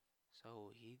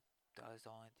 So he does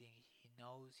the only thing he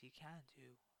knows he can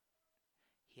do.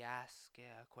 He asks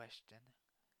a question.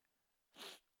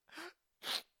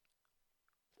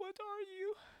 What are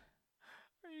you?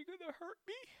 Are you gonna hurt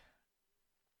me?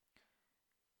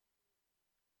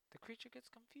 The creature gets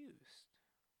confused.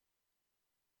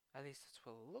 At least that's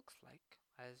what it looks like,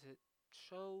 as it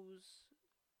shows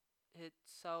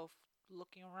itself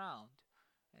looking around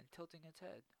and tilting its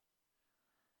head.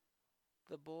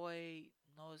 The boy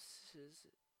notices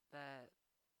that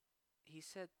he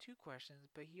said two questions,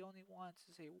 but he only wants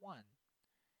to say one.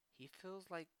 He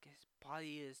feels like his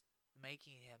body is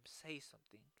making him say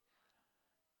something.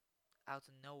 Out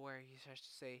of nowhere, he starts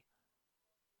to say,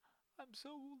 I'm so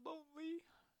lonely.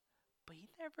 But he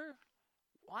never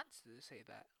wants to say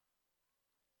that.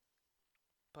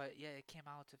 But yet it came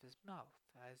out of his mouth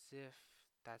as if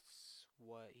that's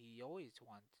what he always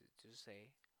wanted to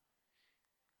say.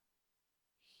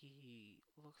 He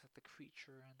looks at the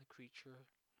creature, and the creature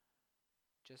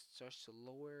just starts to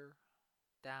lower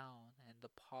down, and the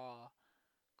paw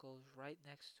goes right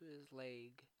next to his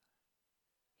leg.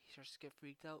 He starts to get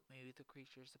freaked out. Maybe the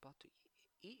creature is about to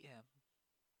eat him.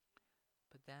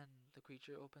 But then the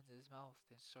creature opens his mouth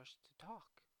and starts to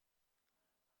talk.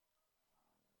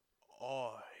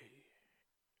 I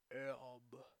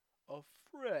am a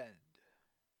friend.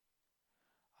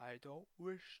 I don't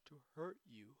wish to hurt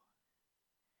you.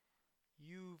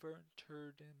 You've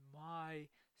entered in my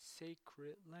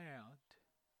sacred land.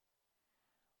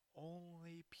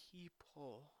 Only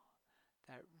people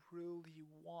that really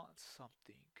wants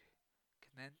something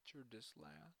can enter this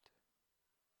land.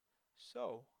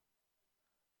 So,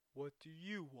 what do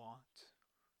you want?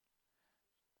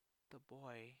 The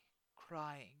boy,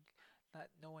 crying, not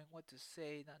knowing what to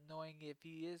say, not knowing if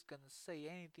he is gonna say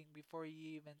anything before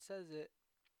he even says it,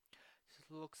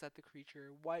 just looks at the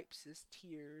creature, wipes his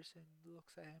tears, and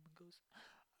looks at him and goes,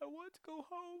 I want to go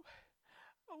home.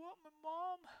 I want my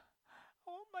mom.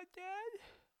 I want my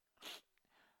dad.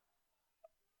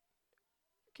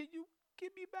 Can you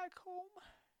get me back home?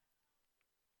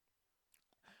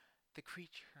 The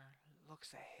creature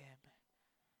looks at him,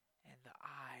 and the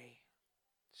eye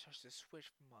starts to switch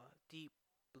from a deep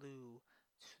blue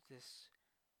to this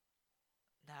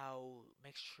now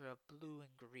mixture of blue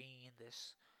and green,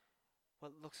 this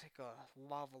what looks like a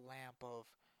lava lamp of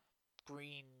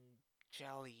green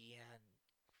jelly and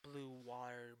blue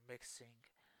water mixing,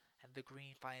 and the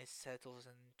green finally settles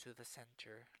into the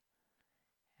center,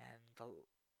 and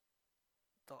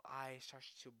the eye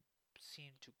starts to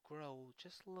seem to grow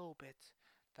just a little bit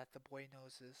that the boy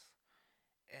notices,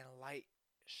 and light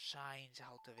shines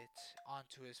out of it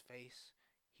onto his face.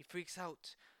 He freaks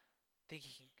out,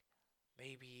 thinking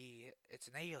maybe it's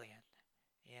an alien,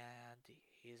 and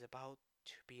he's about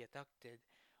to be abducted,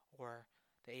 or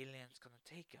the alien's gonna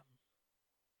take him.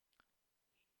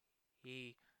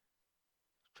 He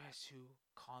tries to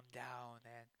calm down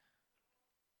and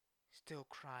still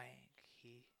crying.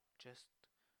 He just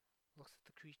looks at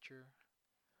the creature.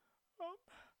 Um,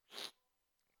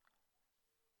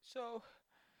 so,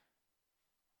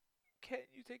 can't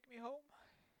you take me home?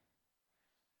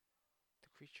 The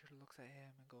creature looks at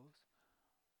him and goes,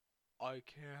 I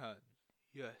can,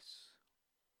 yes,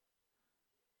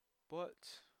 but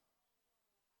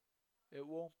it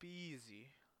won't be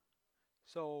easy.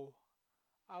 So,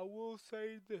 I will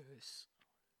say this.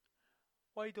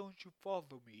 Why don't you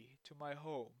follow me to my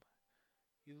home?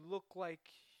 You look like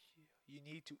you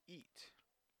need to eat.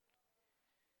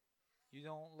 You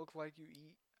don't look like you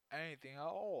eat anything at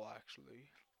all, actually.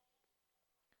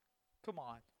 Come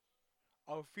on,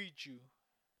 I'll feed you,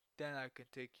 then I can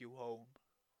take you home.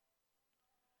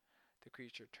 The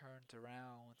creature turns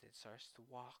around and starts to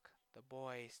walk. The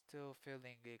boy, still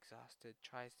feeling exhausted,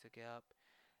 tries to get up,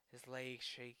 his legs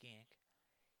shaking.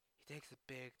 He takes a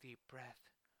big, deep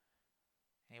breath,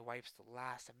 and he wipes the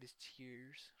last of his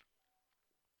tears.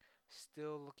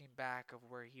 Still looking back of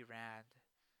where he ran,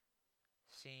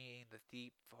 seeing the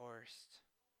deep forest,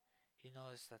 he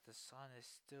noticed that the sun is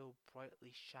still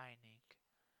brightly shining,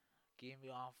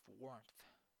 giving off warmth.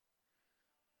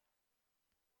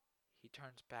 He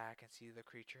turns back and sees the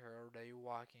creature already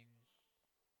walking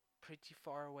pretty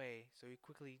far away, so he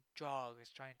quickly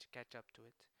jogs, trying to catch up to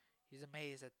it. He's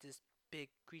amazed that this big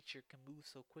creature can move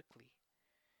so quickly.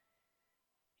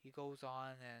 He goes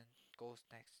on and goes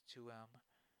next to him,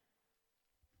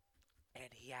 and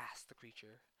he asks the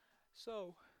creature,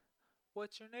 So,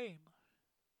 what's your name?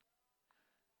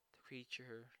 The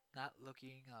creature, not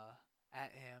looking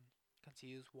at him,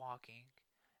 continues walking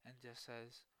and just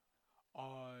says,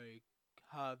 I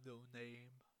have no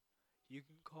name. You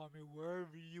can call me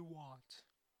wherever you want.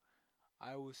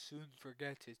 I will soon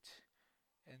forget it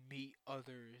and meet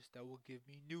others that will give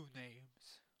me new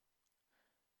names.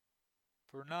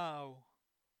 For now,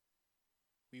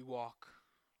 we walk.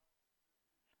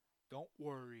 Don't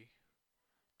worry,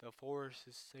 the forest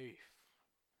is safe.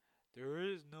 There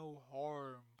is no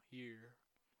harm here.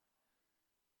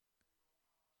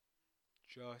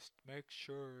 Just make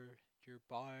sure you're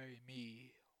by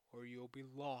me, or you'll be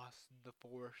lost in the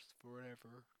forest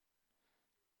forever.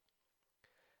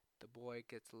 The boy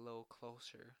gets a little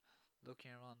closer,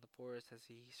 looking around the forest as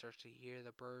he starts to hear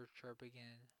the birds chirp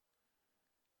again.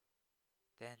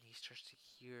 Then he starts to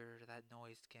hear that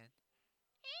noise again.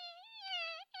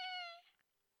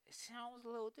 It sounds a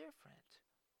little different,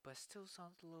 but still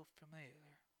sounds a little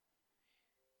familiar.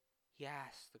 He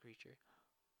asks the creature,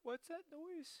 What's that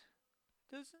noise?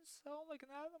 Doesn't sound like an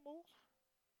animal.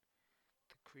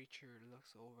 The creature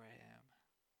looks over at him.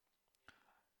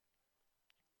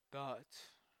 That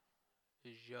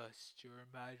is just your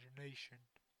imagination.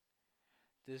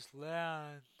 This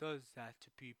land does that to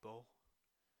people.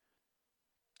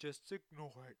 Just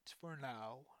ignore it for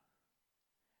now.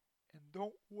 And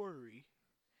don't worry.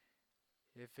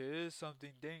 If it is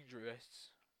something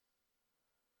dangerous,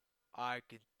 I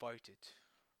can fight it.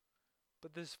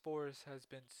 But this forest has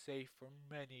been safe for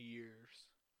many years.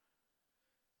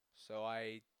 So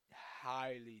I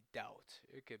highly doubt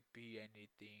it could be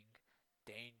anything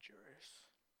dangerous.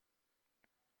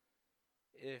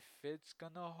 If it's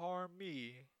gonna harm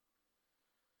me,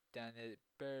 then it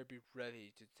better be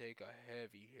ready to take a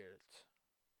heavy hit.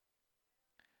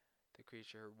 The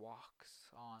creature walks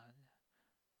on.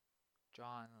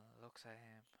 John looks at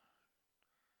him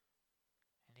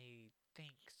and he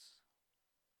thinks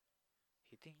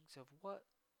of what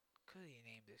could he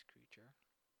name this creature.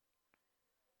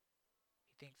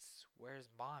 He thinks where his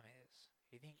mom is.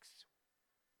 He thinks,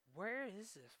 where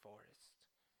is this forest?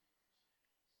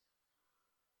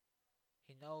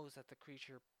 He knows that the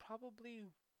creature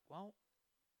probably won't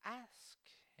ask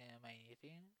him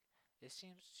anything. It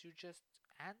seems to just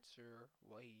answer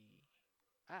what he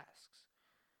asks,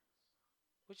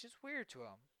 which is weird to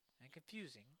him and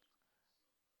confusing.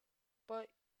 But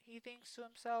he thinks to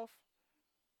himself,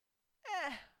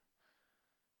 eh,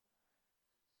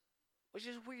 which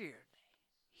is weird.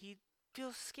 He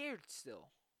feels scared still,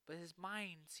 but his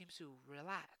mind seems to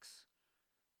relax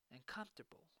and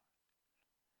comfortable.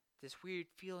 This weird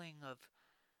feeling of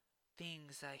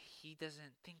things that he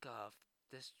doesn't think of,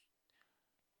 this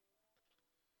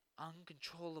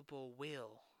uncontrollable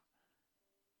will.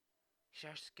 He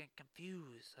starts to get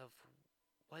confused of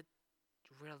what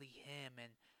really him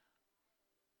and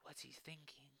what's he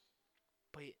thinking.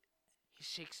 But he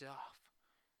shakes it off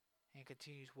and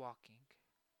continues walking.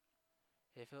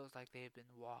 It feels like they've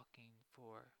been walking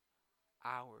for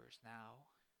hours now.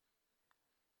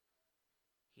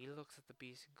 He looks at the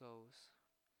beast and goes,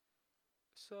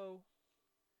 so,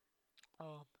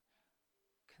 um,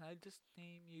 can I just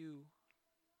name you,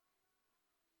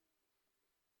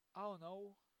 I don't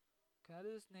know, can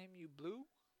I just name you Blue?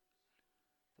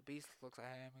 The beast looks at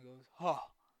him and goes, ha,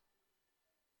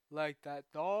 like that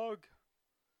dog?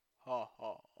 Ha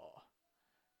ha ha.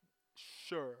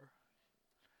 Sure.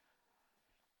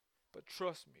 But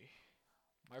trust me,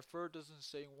 my fur doesn't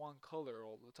stay in one color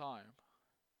all the time.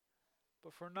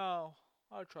 But for now,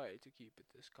 I'll try to keep it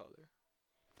this color.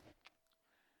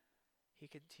 He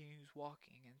continues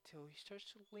walking until he starts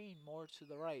to lean more to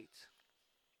the right.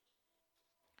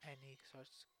 And he starts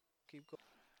to keep going.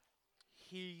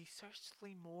 He starts to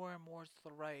lean more and more to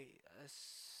the right. As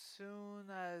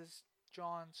soon as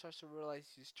John starts to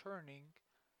realize he's turning,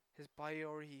 his body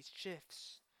already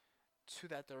shifts to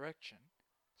that direction,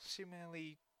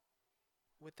 seemingly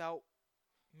without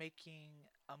making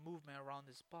a movement around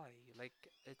his body, like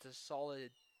it's a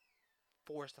solid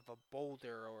force of a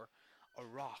boulder or a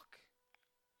rock.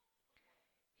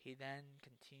 He then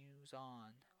continues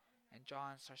on, and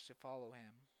John starts to follow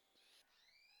him.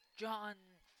 John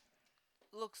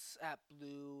looks at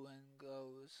Blue and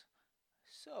goes,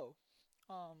 so,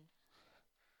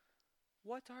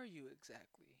 what are you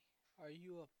exactly? Are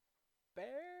you a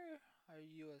bear? Are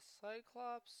you a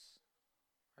cyclops?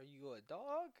 Are you a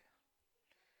dog?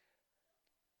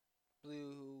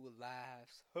 Blue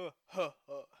laughs. Ha ha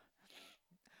ha.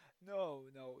 No,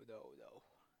 no, no, no.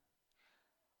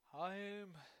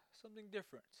 I'm something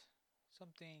different.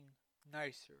 Something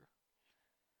nicer.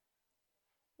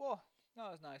 Well,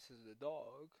 not as nice as the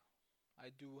dog. I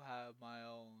do have my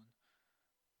own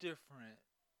different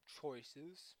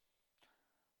choices,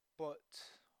 but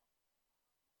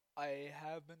I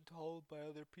have been told by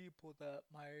other people that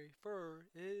my fur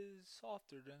is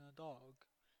softer than a dog.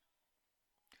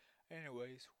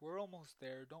 Anyways, we're almost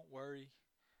there, don't worry.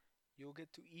 You'll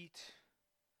get to eat,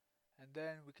 and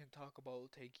then we can talk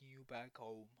about taking you back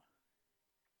home.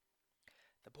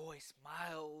 The boy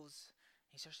smiles.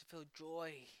 He starts to feel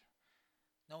joy,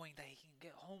 knowing that he can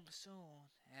get home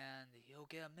soon and he'll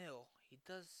get a meal. He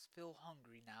does feel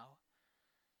hungry now.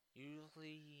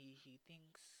 Usually he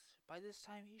thinks by this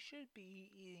time he should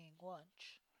be eating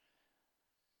lunch.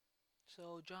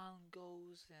 So John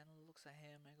goes and looks at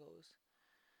him and goes,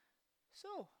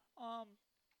 so,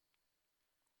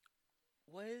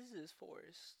 what is this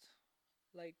forest?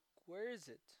 Like, where is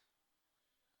it?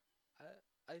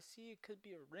 I see it could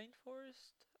be a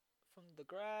rainforest from the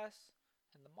grass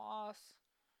and the moss,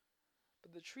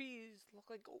 but the trees look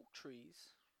like oak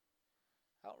trees.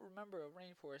 I don't remember a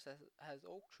rainforest that has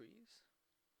oak trees.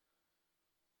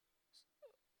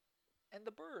 And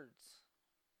the birds.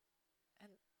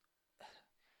 And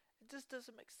it just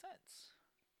doesn't make sense.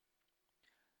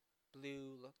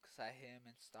 Blue looks at him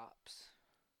and stops.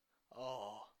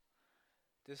 Oh,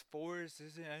 this forest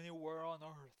isn't anywhere on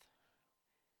Earth.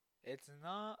 It's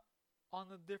not on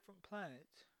a different planet.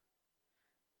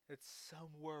 It's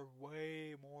somewhere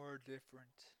way more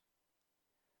different.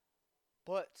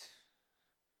 But,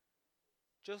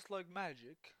 just like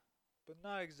magic, but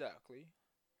not exactly,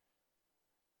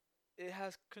 it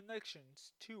has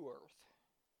connections to Earth.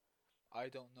 I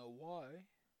don't know why.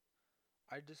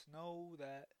 I just know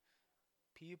that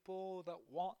people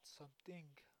that want something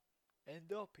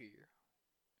end up here.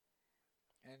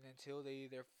 And until they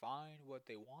either find what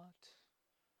they want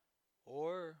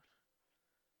or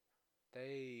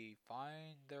They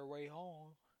find their way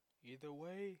home. Either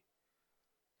way,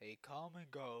 they come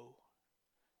and go.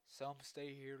 Some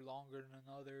stay here longer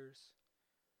than others,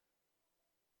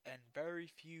 and very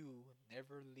few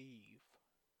never leave.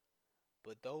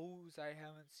 But those I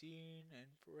haven't seen in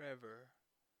forever,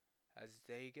 as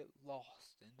they get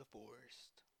lost in the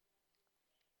forest.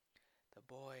 The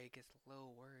boy gets a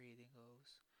little worried and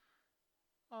goes,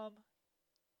 Um,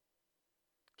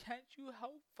 can't you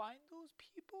help find those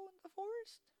people in the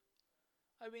forest?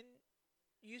 I mean,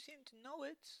 you seem to know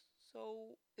it,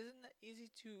 so isn't it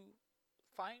easy to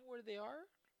find where they are?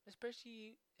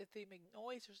 Especially if they make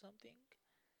noise or something.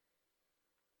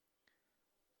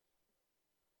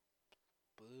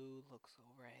 Blue looks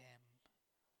over at him.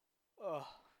 Ugh,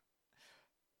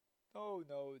 no,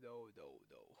 no, no, no,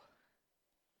 no.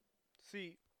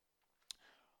 See,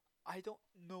 I don't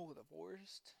know the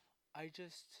forest. I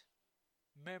just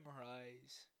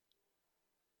memorize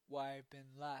where I've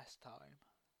been last time.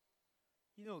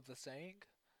 You know the saying,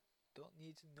 don't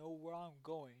need to know where I'm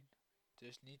going,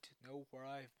 just need to know where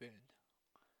I've been.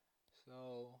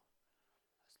 So,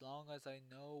 as long as I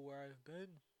know where I've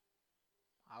been,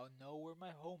 I'll know where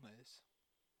my home is.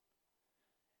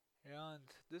 And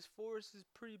this forest is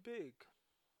pretty big.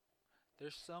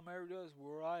 There's some areas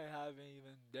where I haven't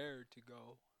even dared to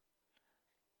go,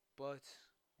 but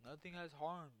nothing has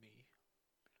harmed me.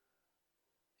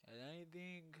 And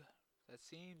anything that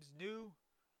seems new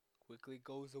quickly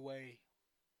goes away.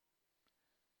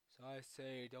 So I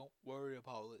say, don't worry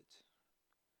about it.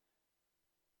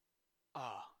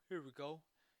 Ah, here we go.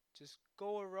 Just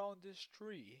go around this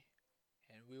tree,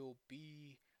 and we'll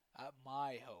be at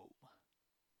my home.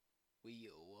 We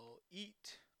will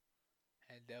eat,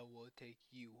 and then we'll take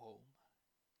you home.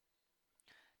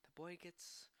 The boy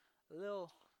gets a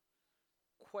little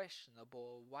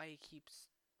questionable why he keeps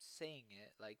saying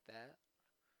it like that.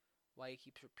 Why he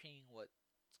keeps repeating what's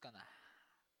gonna,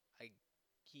 I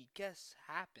he guess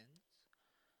happens.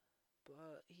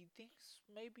 But he thinks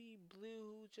maybe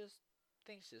Blue just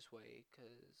thinks this way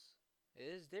because it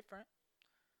is different.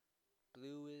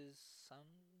 Blue is some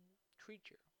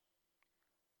creature.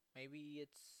 Maybe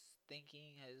its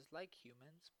thinking is like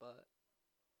humans, but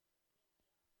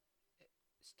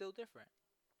it's still different.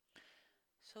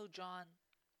 So John,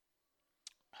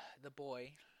 the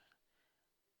boy,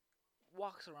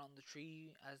 walks around the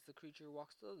tree as the creature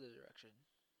walks the other direction.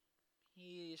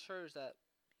 He assures that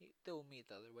they will meet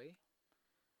the other way.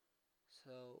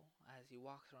 So as he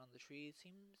walks around the tree, it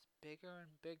seems bigger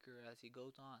and bigger as he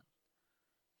goes on.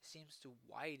 It seems to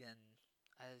widen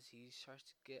as he starts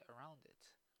to get around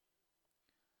it.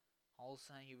 All of a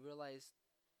sudden, he realized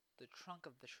the trunk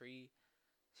of the tree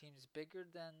seems bigger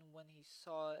than when he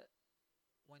saw it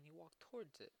when he walked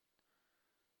towards it.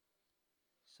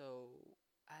 So,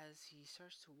 as he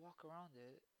starts to walk around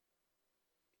it,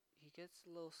 he gets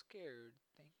a little scared,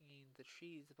 thinking the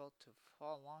tree is about to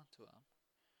fall onto him,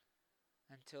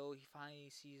 until he finally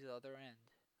sees the other end.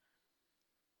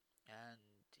 And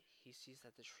he sees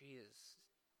that the tree is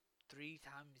 3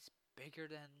 times bigger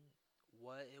than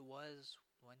what it was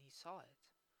when he saw it.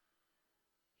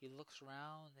 He looks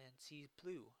around and sees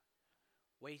Blue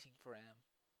waiting for him,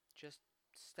 just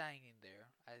standing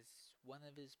there as one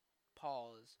of his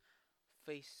paws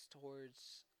face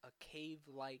towards a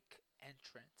cave-like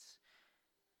entrance,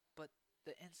 but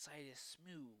the inside is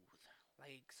smooth,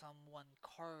 like someone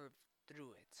carved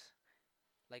through it,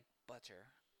 like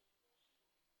butter.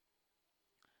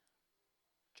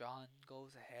 John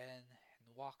goes ahead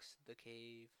and walks to the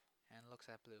cave and looks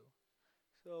at Blue.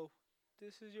 So,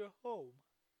 this is your home.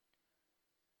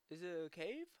 Is it a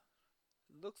cave?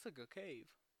 It looks like a cave.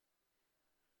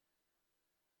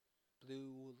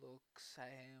 Blue looks at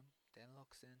him, then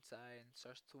looks inside and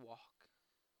starts to walk.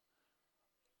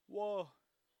 Well,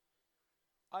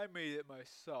 I made it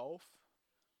myself,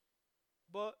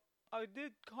 but I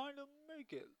did kind of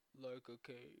make it like a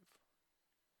cave.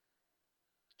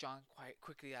 John quite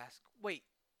quickly asked, Wait,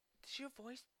 did your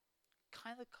voice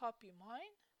kind of copy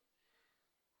mine?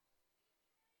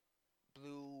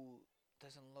 Blue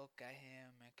doesn't look at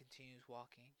him and continues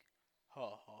walking. Ha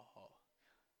ha ha.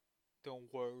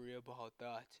 Don't worry about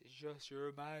that. It's just your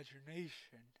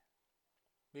imagination.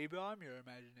 Maybe I'm your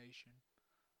imagination.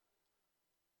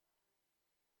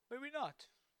 Maybe not.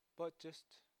 But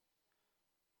just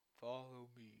follow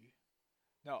me.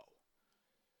 Now,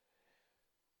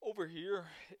 over here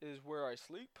is where I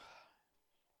sleep.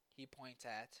 He points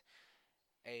at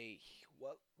a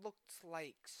what looks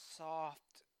like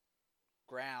soft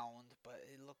ground, but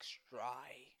it looks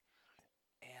dry.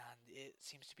 And it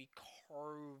seems to be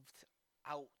carved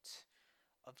out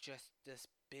of just this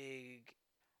big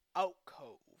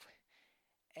alcove.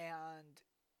 and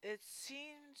it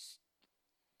seems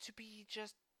to be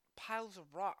just piles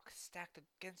of rocks stacked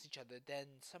against each other, then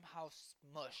somehow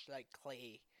smushed like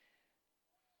clay.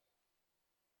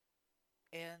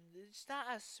 And it's not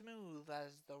as smooth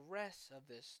as the rest of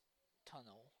this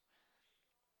tunnel,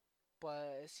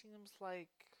 but it seems like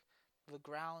the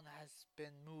ground has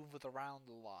been moved around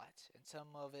a lot, and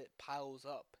some of it piles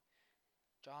up.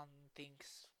 John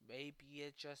thinks maybe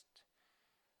it just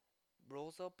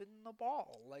rolls up in a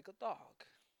ball like a dog.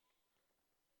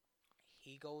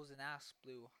 He goes and asks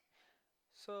Blue,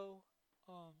 so,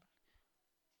 um,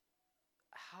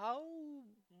 how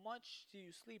much do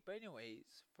you sleep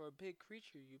anyways? For a big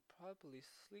creature, you probably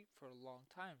sleep for a long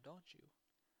time, don't you?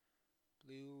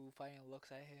 Blue finally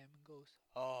looks at him and goes,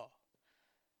 "Oh,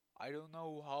 I don't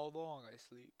know how long I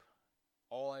sleep.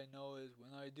 All I know is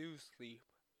when I do sleep,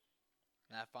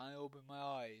 and I finally open my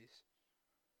eyes,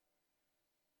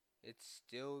 it's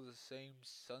still the same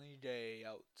sunny day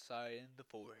outside in the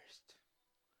forest,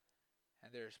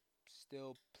 and there's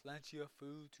still plenty of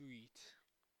food to eat.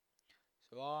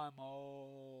 So I'm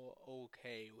all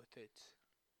okay with it."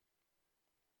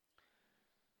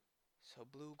 So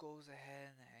Blue goes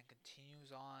ahead and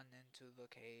continues on into the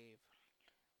cave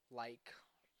like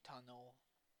tunnel,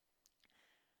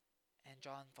 and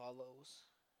John follows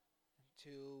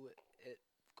until it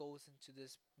goes into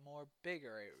this more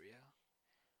bigger area.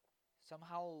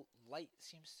 Somehow light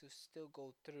seems to still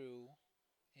go through,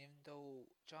 even though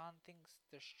John thinks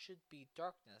there should be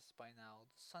darkness by now.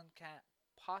 The sun can't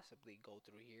possibly go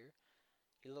through here.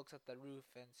 He looks at the roof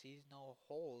and sees no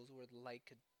holes where the light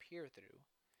could peer through.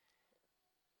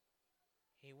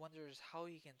 He wonders how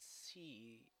he can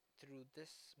see through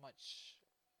this much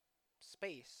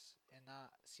space and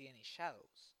not see any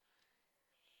shadows.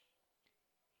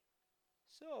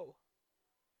 So,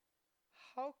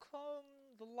 how come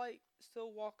the light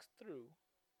still walks through?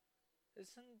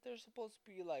 Isn't there supposed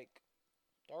to be like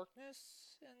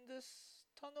darkness in this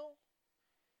tunnel?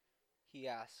 He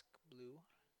asked Blue.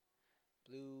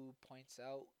 Blue points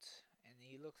out and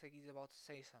he looks like he's about to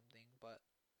say something, but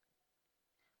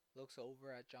looks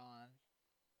over at John.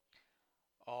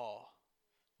 "Oh,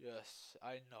 yes,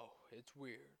 I know, it's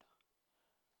weird,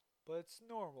 but it's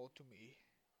normal to me.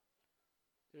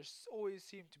 There's always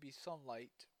seemed to be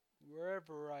sunlight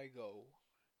wherever I go.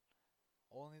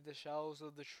 Only the shadows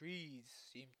of the trees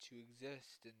seem to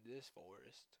exist in this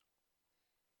forest.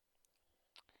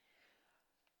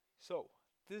 So,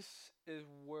 this is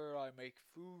where I make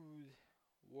food,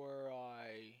 where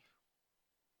I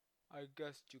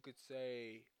guess you could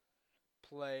say,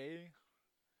 play.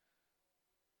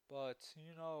 But,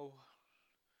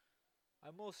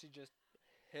 I mostly just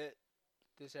hit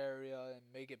this area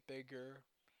and make it bigger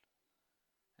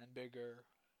and bigger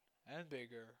and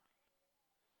bigger.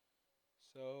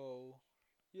 So,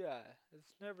 yeah,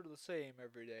 it's never the same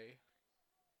every day.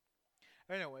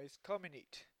 Anyways, come and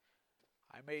eat.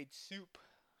 I made soup,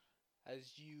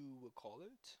 as you would call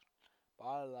it, but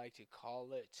I like to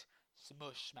call it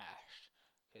smush smash,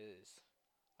 because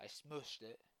I smushed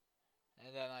it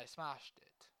and then I smashed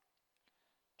it."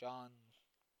 John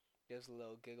gives a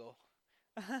little giggle.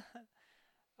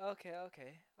 Okay,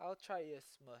 okay, I'll try your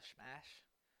smush smash.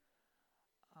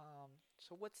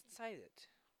 So what's inside it?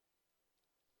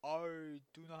 "I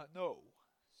do not know,"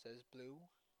 says Blue.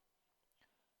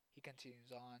 He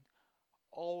continues on.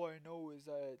 "All I know is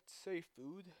that it's safe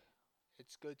food,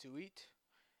 it's good to eat,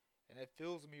 and it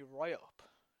fills me right up.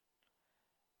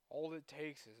 All it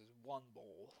takes is one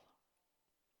bowl."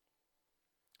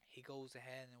 He goes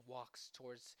ahead and walks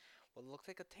towards what looks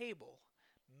like a table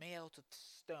made out of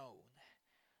stone,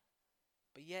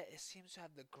 but yet it seems to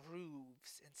have the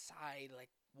grooves inside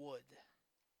like wood.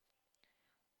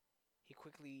 He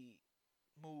quickly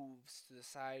moves to the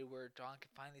side where John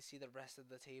can finally see the rest of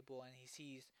the table, and he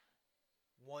sees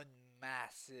one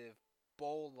massive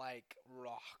bowl like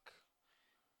rock.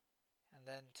 And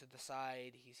then to the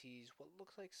side, he sees what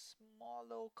looks like small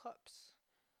little cups,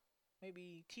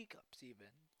 maybe teacups even,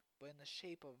 but in the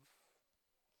shape of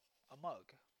a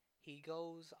mug. He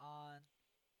goes on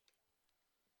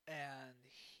and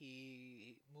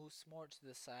he moves more to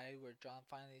the side where John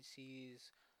finally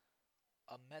sees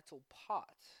a metal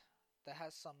pot that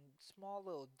has some small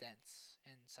little dents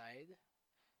inside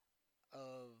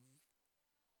of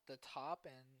the top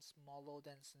and small little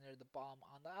dents near the bottom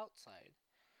on the outside.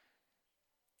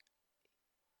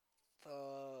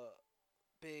 The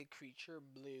big creature,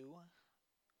 Blue,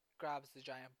 grabs the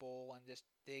giant bowl and just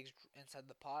digs inside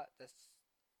the pot. That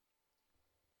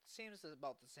seems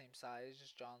about the same size,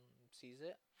 just John sees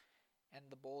it.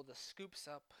 And the bowl just scoops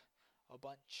up a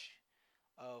bunch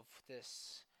of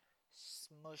this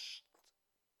smushed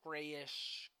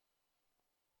grayish,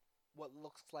 what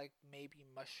looks like maybe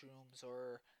mushrooms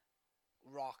or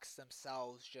rocks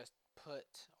themselves just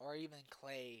put, or even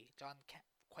clay. John can't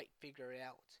quite figure it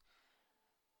out.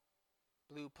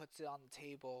 Blue puts it on the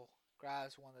table,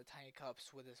 grabs one of the tiny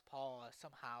cups with his paw,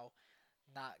 somehow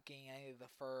not getting any of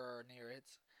the fur near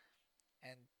it,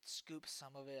 and scoops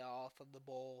some of it off of the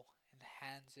bowl and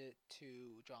hands it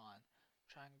to John.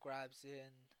 John grabs it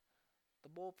and the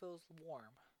bowl feels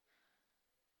warm.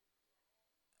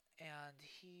 And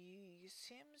he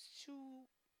seems to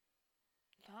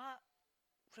not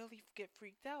really get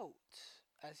freaked out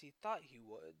as he thought he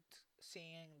would,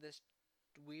 seeing this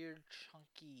weird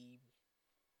chunky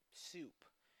soup.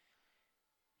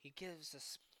 He gives a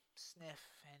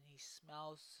sniff and he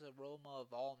smells the aroma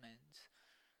of almonds,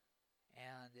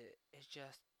 and it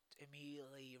just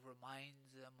immediately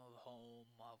reminds him of home,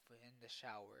 of in the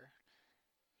shower.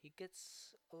 He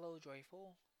gets a little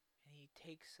joyful and he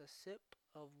takes a sip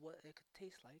of what it could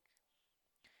taste like,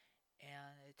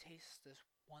 and it tastes this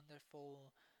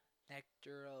wonderful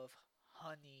nectar of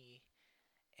honey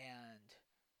and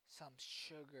some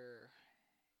sugar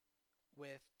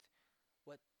with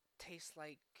what tastes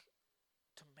like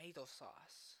tomato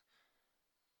sauce.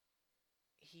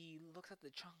 He looks at the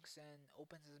chunks and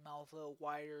opens his mouth a little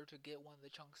wider to get one of the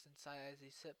chunks inside as he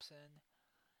sips in,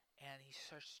 and he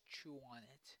starts to chew on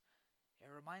it. It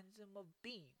reminds him of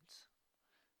beans,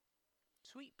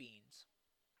 sweet beans.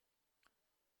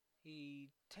 He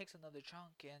takes another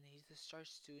chunk and he just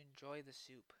starts to enjoy the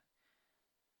soup.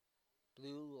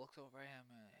 Blue looks over at him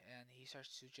and he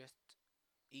starts to just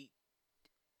eat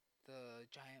the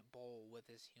giant bowl with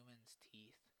his human's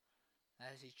teeth.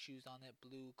 As he chews on it,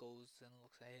 Blue goes and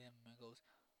looks at him and goes,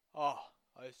 "Ah,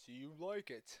 I see you like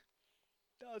it.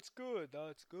 That's good,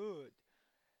 that's good.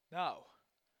 Now,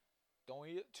 don't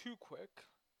eat it too quick.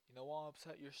 You don't want to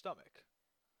upset your stomach.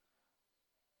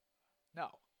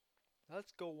 Now,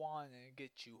 let's go on and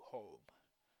get you home.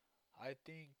 I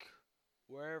think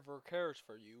wherever cares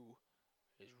for you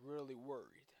is really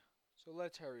worried. So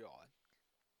let's hurry on."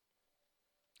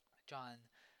 John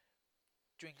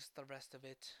drinks the rest of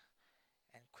it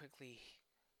and quickly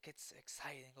gets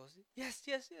excited and goes, "Yes,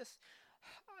 yes, yes.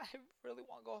 I really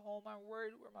want to go home. I'm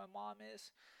worried where my mom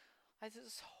is. I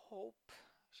just hope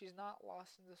she's not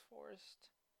lost in this forest."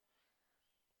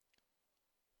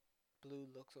 Blue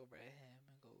looks over at him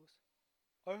and goes,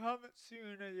 "I haven't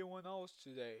seen anyone else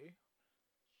today.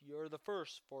 You're the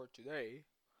first for today.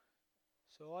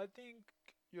 So I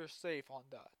think you're safe on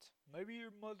that. Maybe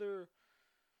your mother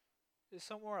is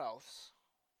somewhere else.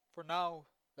 For now,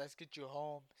 let's get you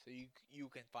home so you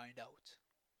can find out."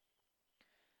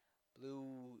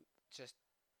 Blue just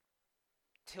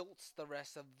tilts the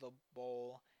rest of the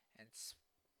bowl and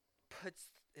puts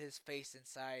his face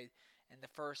inside, and the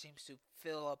fur seems to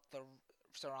fill up the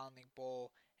surrounding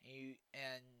bowl.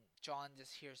 And John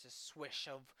just hears a swish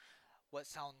of what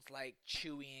sounds like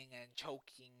chewing and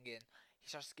choking, and he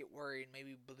starts to get worried.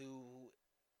 Maybe Blue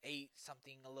ate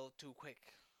something a little too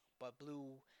quick, but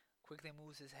Blue quickly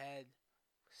moves his head,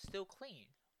 still clean,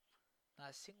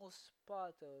 not a single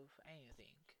spot of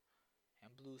anything.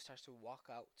 And Blue starts to walk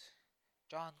out.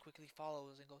 John quickly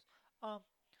follows and goes,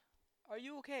 are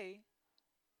you okay?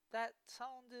 That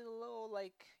sounded a little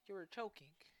like you were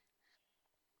choking."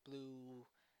 Blue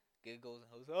giggles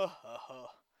and goes,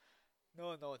 "Oh,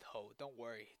 no, no, no, don't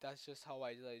worry. That's just how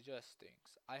I digest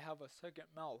things. I have a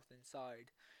second mouth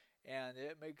inside, and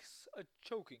it makes a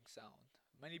choking sound.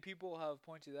 Many people have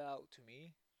pointed that out to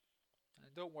me,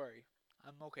 and don't worry,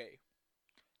 I'm okay.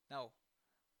 Now,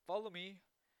 follow me.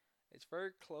 It's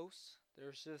very close.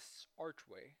 There's this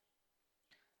archway.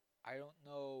 I don't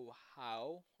know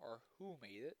how or who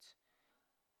made it.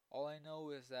 All I know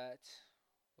is that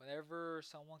whenever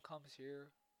someone comes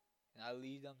here and I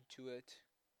lead them to it,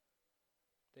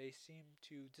 they seem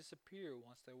to disappear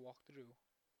once they walk through.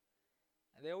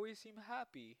 And they always seem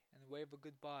happy and wave a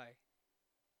goodbye.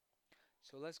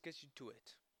 So let's get you to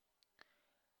it."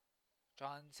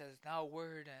 John says not a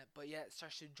word, but yet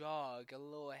starts to jog a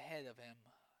little ahead of him,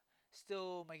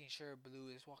 still making sure Blue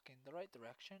is walking the right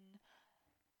direction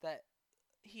that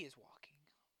he is walking.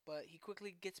 But he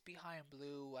quickly gets behind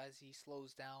Blue as he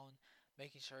slows down,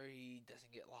 making sure he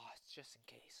doesn't get lost, just in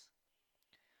case.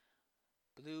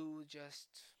 Blue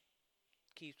just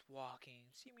keeps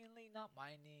walking, seemingly not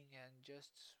minding, and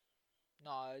just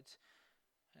nods,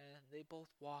 and they both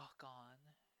walk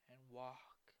on, and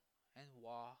walk, and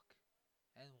walk,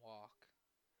 and walk.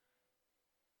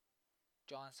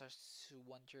 John starts to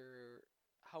wonder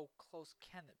how close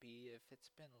can it be if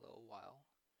it's been a little while.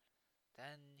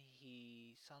 Then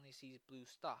he suddenly sees Blue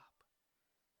stop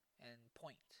and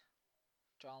point.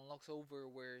 John looks over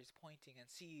where he's pointing and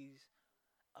sees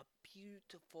a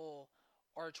beautiful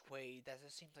archway that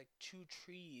just seems like two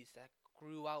trees that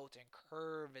grew out and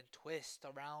curve and twist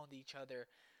around each other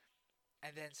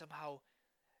and then somehow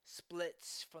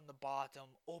splits from the bottom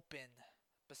open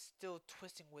but still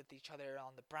twisting with each other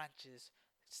on the branches,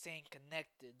 staying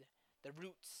connected. The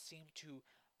roots seem to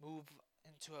move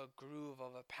into a groove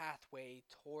of a pathway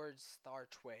towards the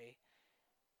archway,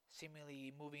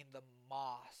 seemingly moving the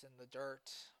moss and the dirt,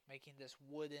 making this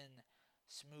wooden,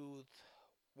 smooth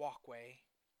walkway.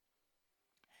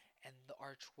 And the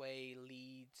archway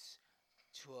leads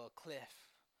to a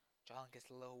cliff. John gets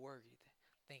a little worried,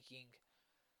 thinking,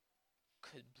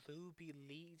 could Blue be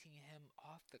leading him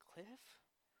off the cliff?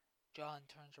 John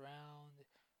turns around,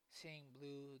 seeing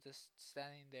Blue just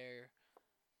standing there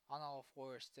on all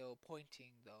fours, still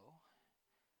pointing though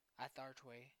at the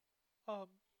archway. Um,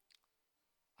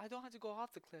 I don't have to go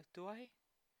off the cliff, do I?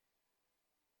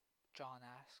 John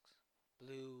asks.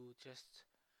 Blue just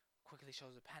quickly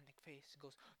shows a panicked face and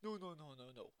goes, no, no, no, no,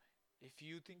 no. If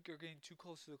you think you're getting too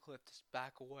close to the cliff, just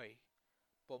back away.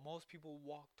 But most people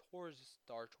walk towards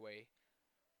the archway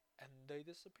and they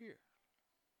disappear.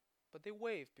 But they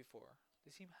wave before.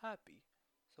 They seem happy.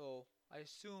 So I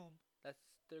assume that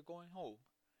they're going home.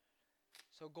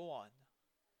 So go on.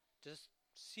 Just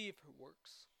see if it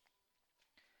works.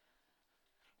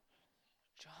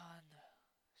 John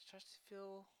starts to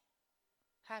feel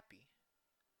happy.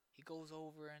 He goes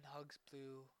over and hugs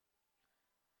Blue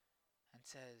and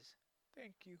says,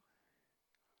 thank you.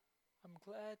 I'm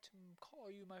glad to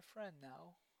call you my friend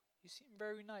now. You seem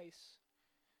very nice.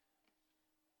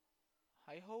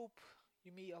 I hope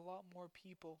you meet a lot more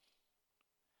people.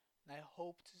 And I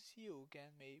hope to see you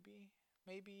again, maybe.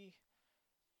 Maybe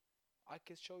I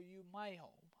could show you my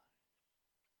home.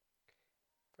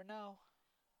 For now,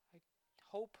 I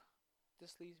hope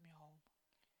this leads me home.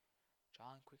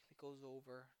 John quickly goes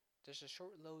over. There's a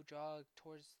short low jog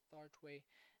towards the archway.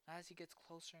 And as he gets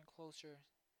closer and closer,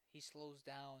 he slows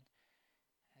down.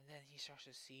 And then he starts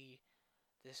to see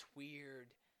this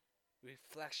weird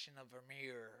reflection of a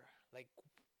mirror. Like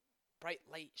bright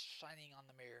light shining on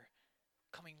the mirror.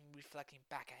 Reflecting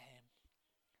back at him.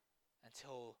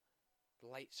 Until the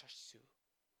light starts to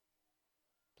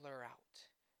blur out.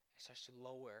 It starts to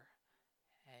lower.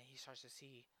 And he starts to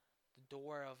see the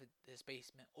door of his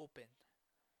basement open.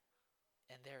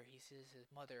 And there he sees his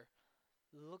mother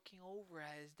looking over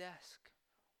at his desk,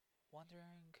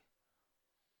 wondering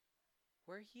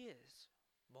where he is,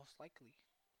 most likely.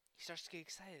 He starts to get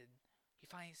excited. He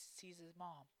finally sees his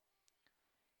mom.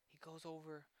 He goes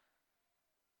over,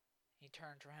 he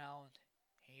turns around,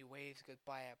 and he waves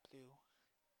goodbye at Blue.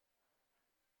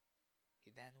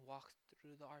 He then walks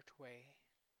through the archway,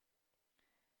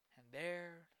 and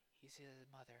there he sees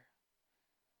his mother.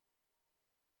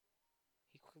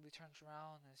 He quickly turns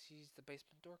around and sees the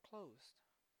basement door closed.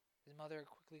 His mother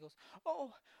quickly goes,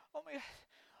 oh my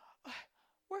God,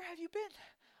 where have you been?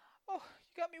 Oh,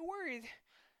 you got me worried.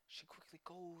 She quickly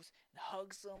goes and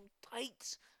hugs him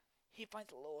tight. He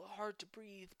finds it a little hard to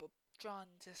breathe, but John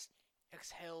just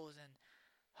exhales and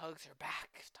hugs her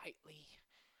back tightly.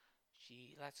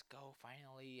 She lets go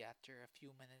finally after a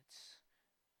few minutes.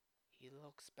 He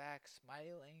looks back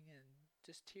smiling and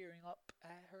just tearing up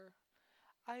at her.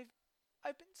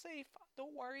 I've been safe,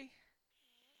 don't worry.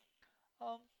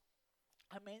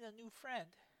 I made a new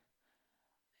friend.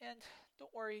 And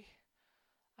don't worry,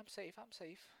 I'm safe, I'm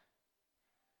safe.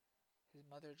 His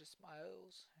mother just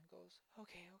smiles and goes,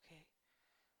 okay, okay.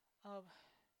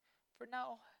 For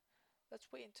now, let's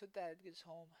wait until Dad gets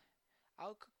home.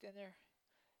 I'll cook dinner.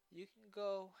 You can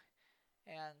go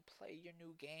and play your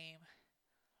new game.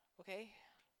 Okay?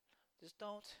 Just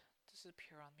don't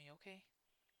disappear on me, okay?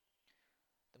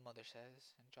 The mother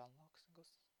says, and John looks and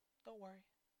goes, don't worry.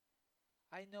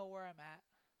 I know where I'm at.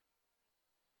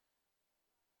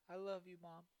 I love you,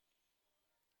 Mom.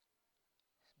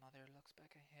 His mother looks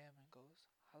back at him and goes,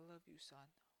 I love you,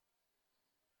 son.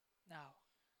 Now,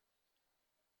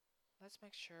 let's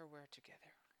make sure we're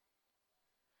together.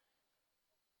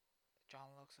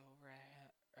 John looks over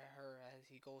at her as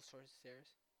he goes towards the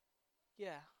stairs.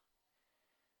 Yeah.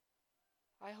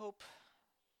 I hope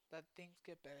that things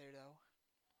get better, though.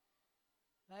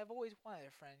 And I've always wanted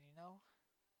a friend, you know?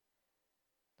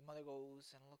 The mother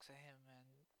goes and looks at him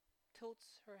and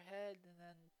tilts her head, and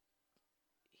then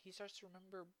he starts to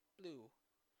remember Blue.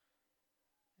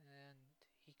 And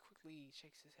he quickly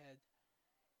shakes his head.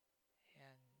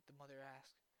 And the mother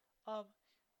asks,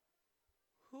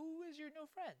 who is your new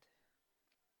friend?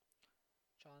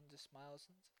 John just smiles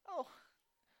and says, oh,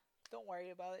 don't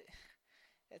worry about it.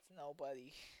 It's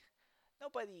nobody.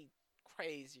 Nobody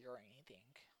crazy or anything.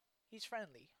 He's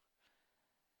friendly.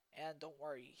 And don't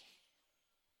worry,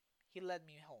 he led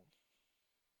me home.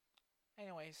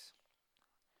 Anyways,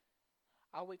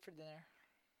 I'll wait for dinner.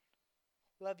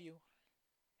 Love you.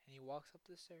 And he walks up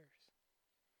the stairs.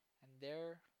 And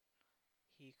there,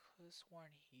 he could have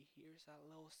sworn he hears that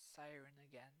little siren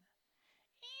again.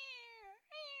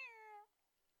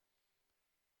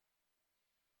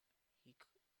 He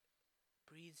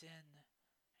breathes in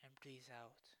and breathes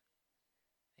out.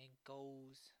 Then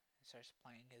goes and starts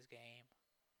playing his game.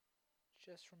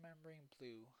 Just remembering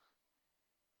Blue.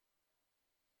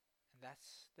 And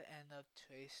that's the end of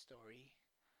today's story.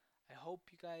 I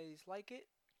hope you guys like it.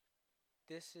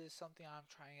 This is something I'm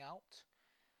trying out.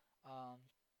 Um,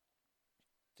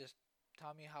 just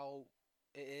tell me how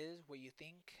it is, what you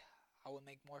think. I will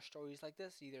make more stories like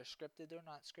this, either scripted or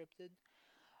not scripted.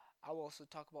 I will also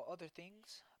talk about other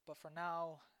things, but for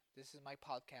now, this is my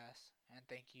podcast, and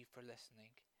thank you for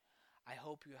listening. I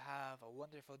hope you have a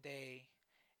wonderful day,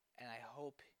 and I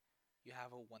hope you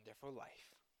have a wonderful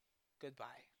life.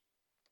 Goodbye.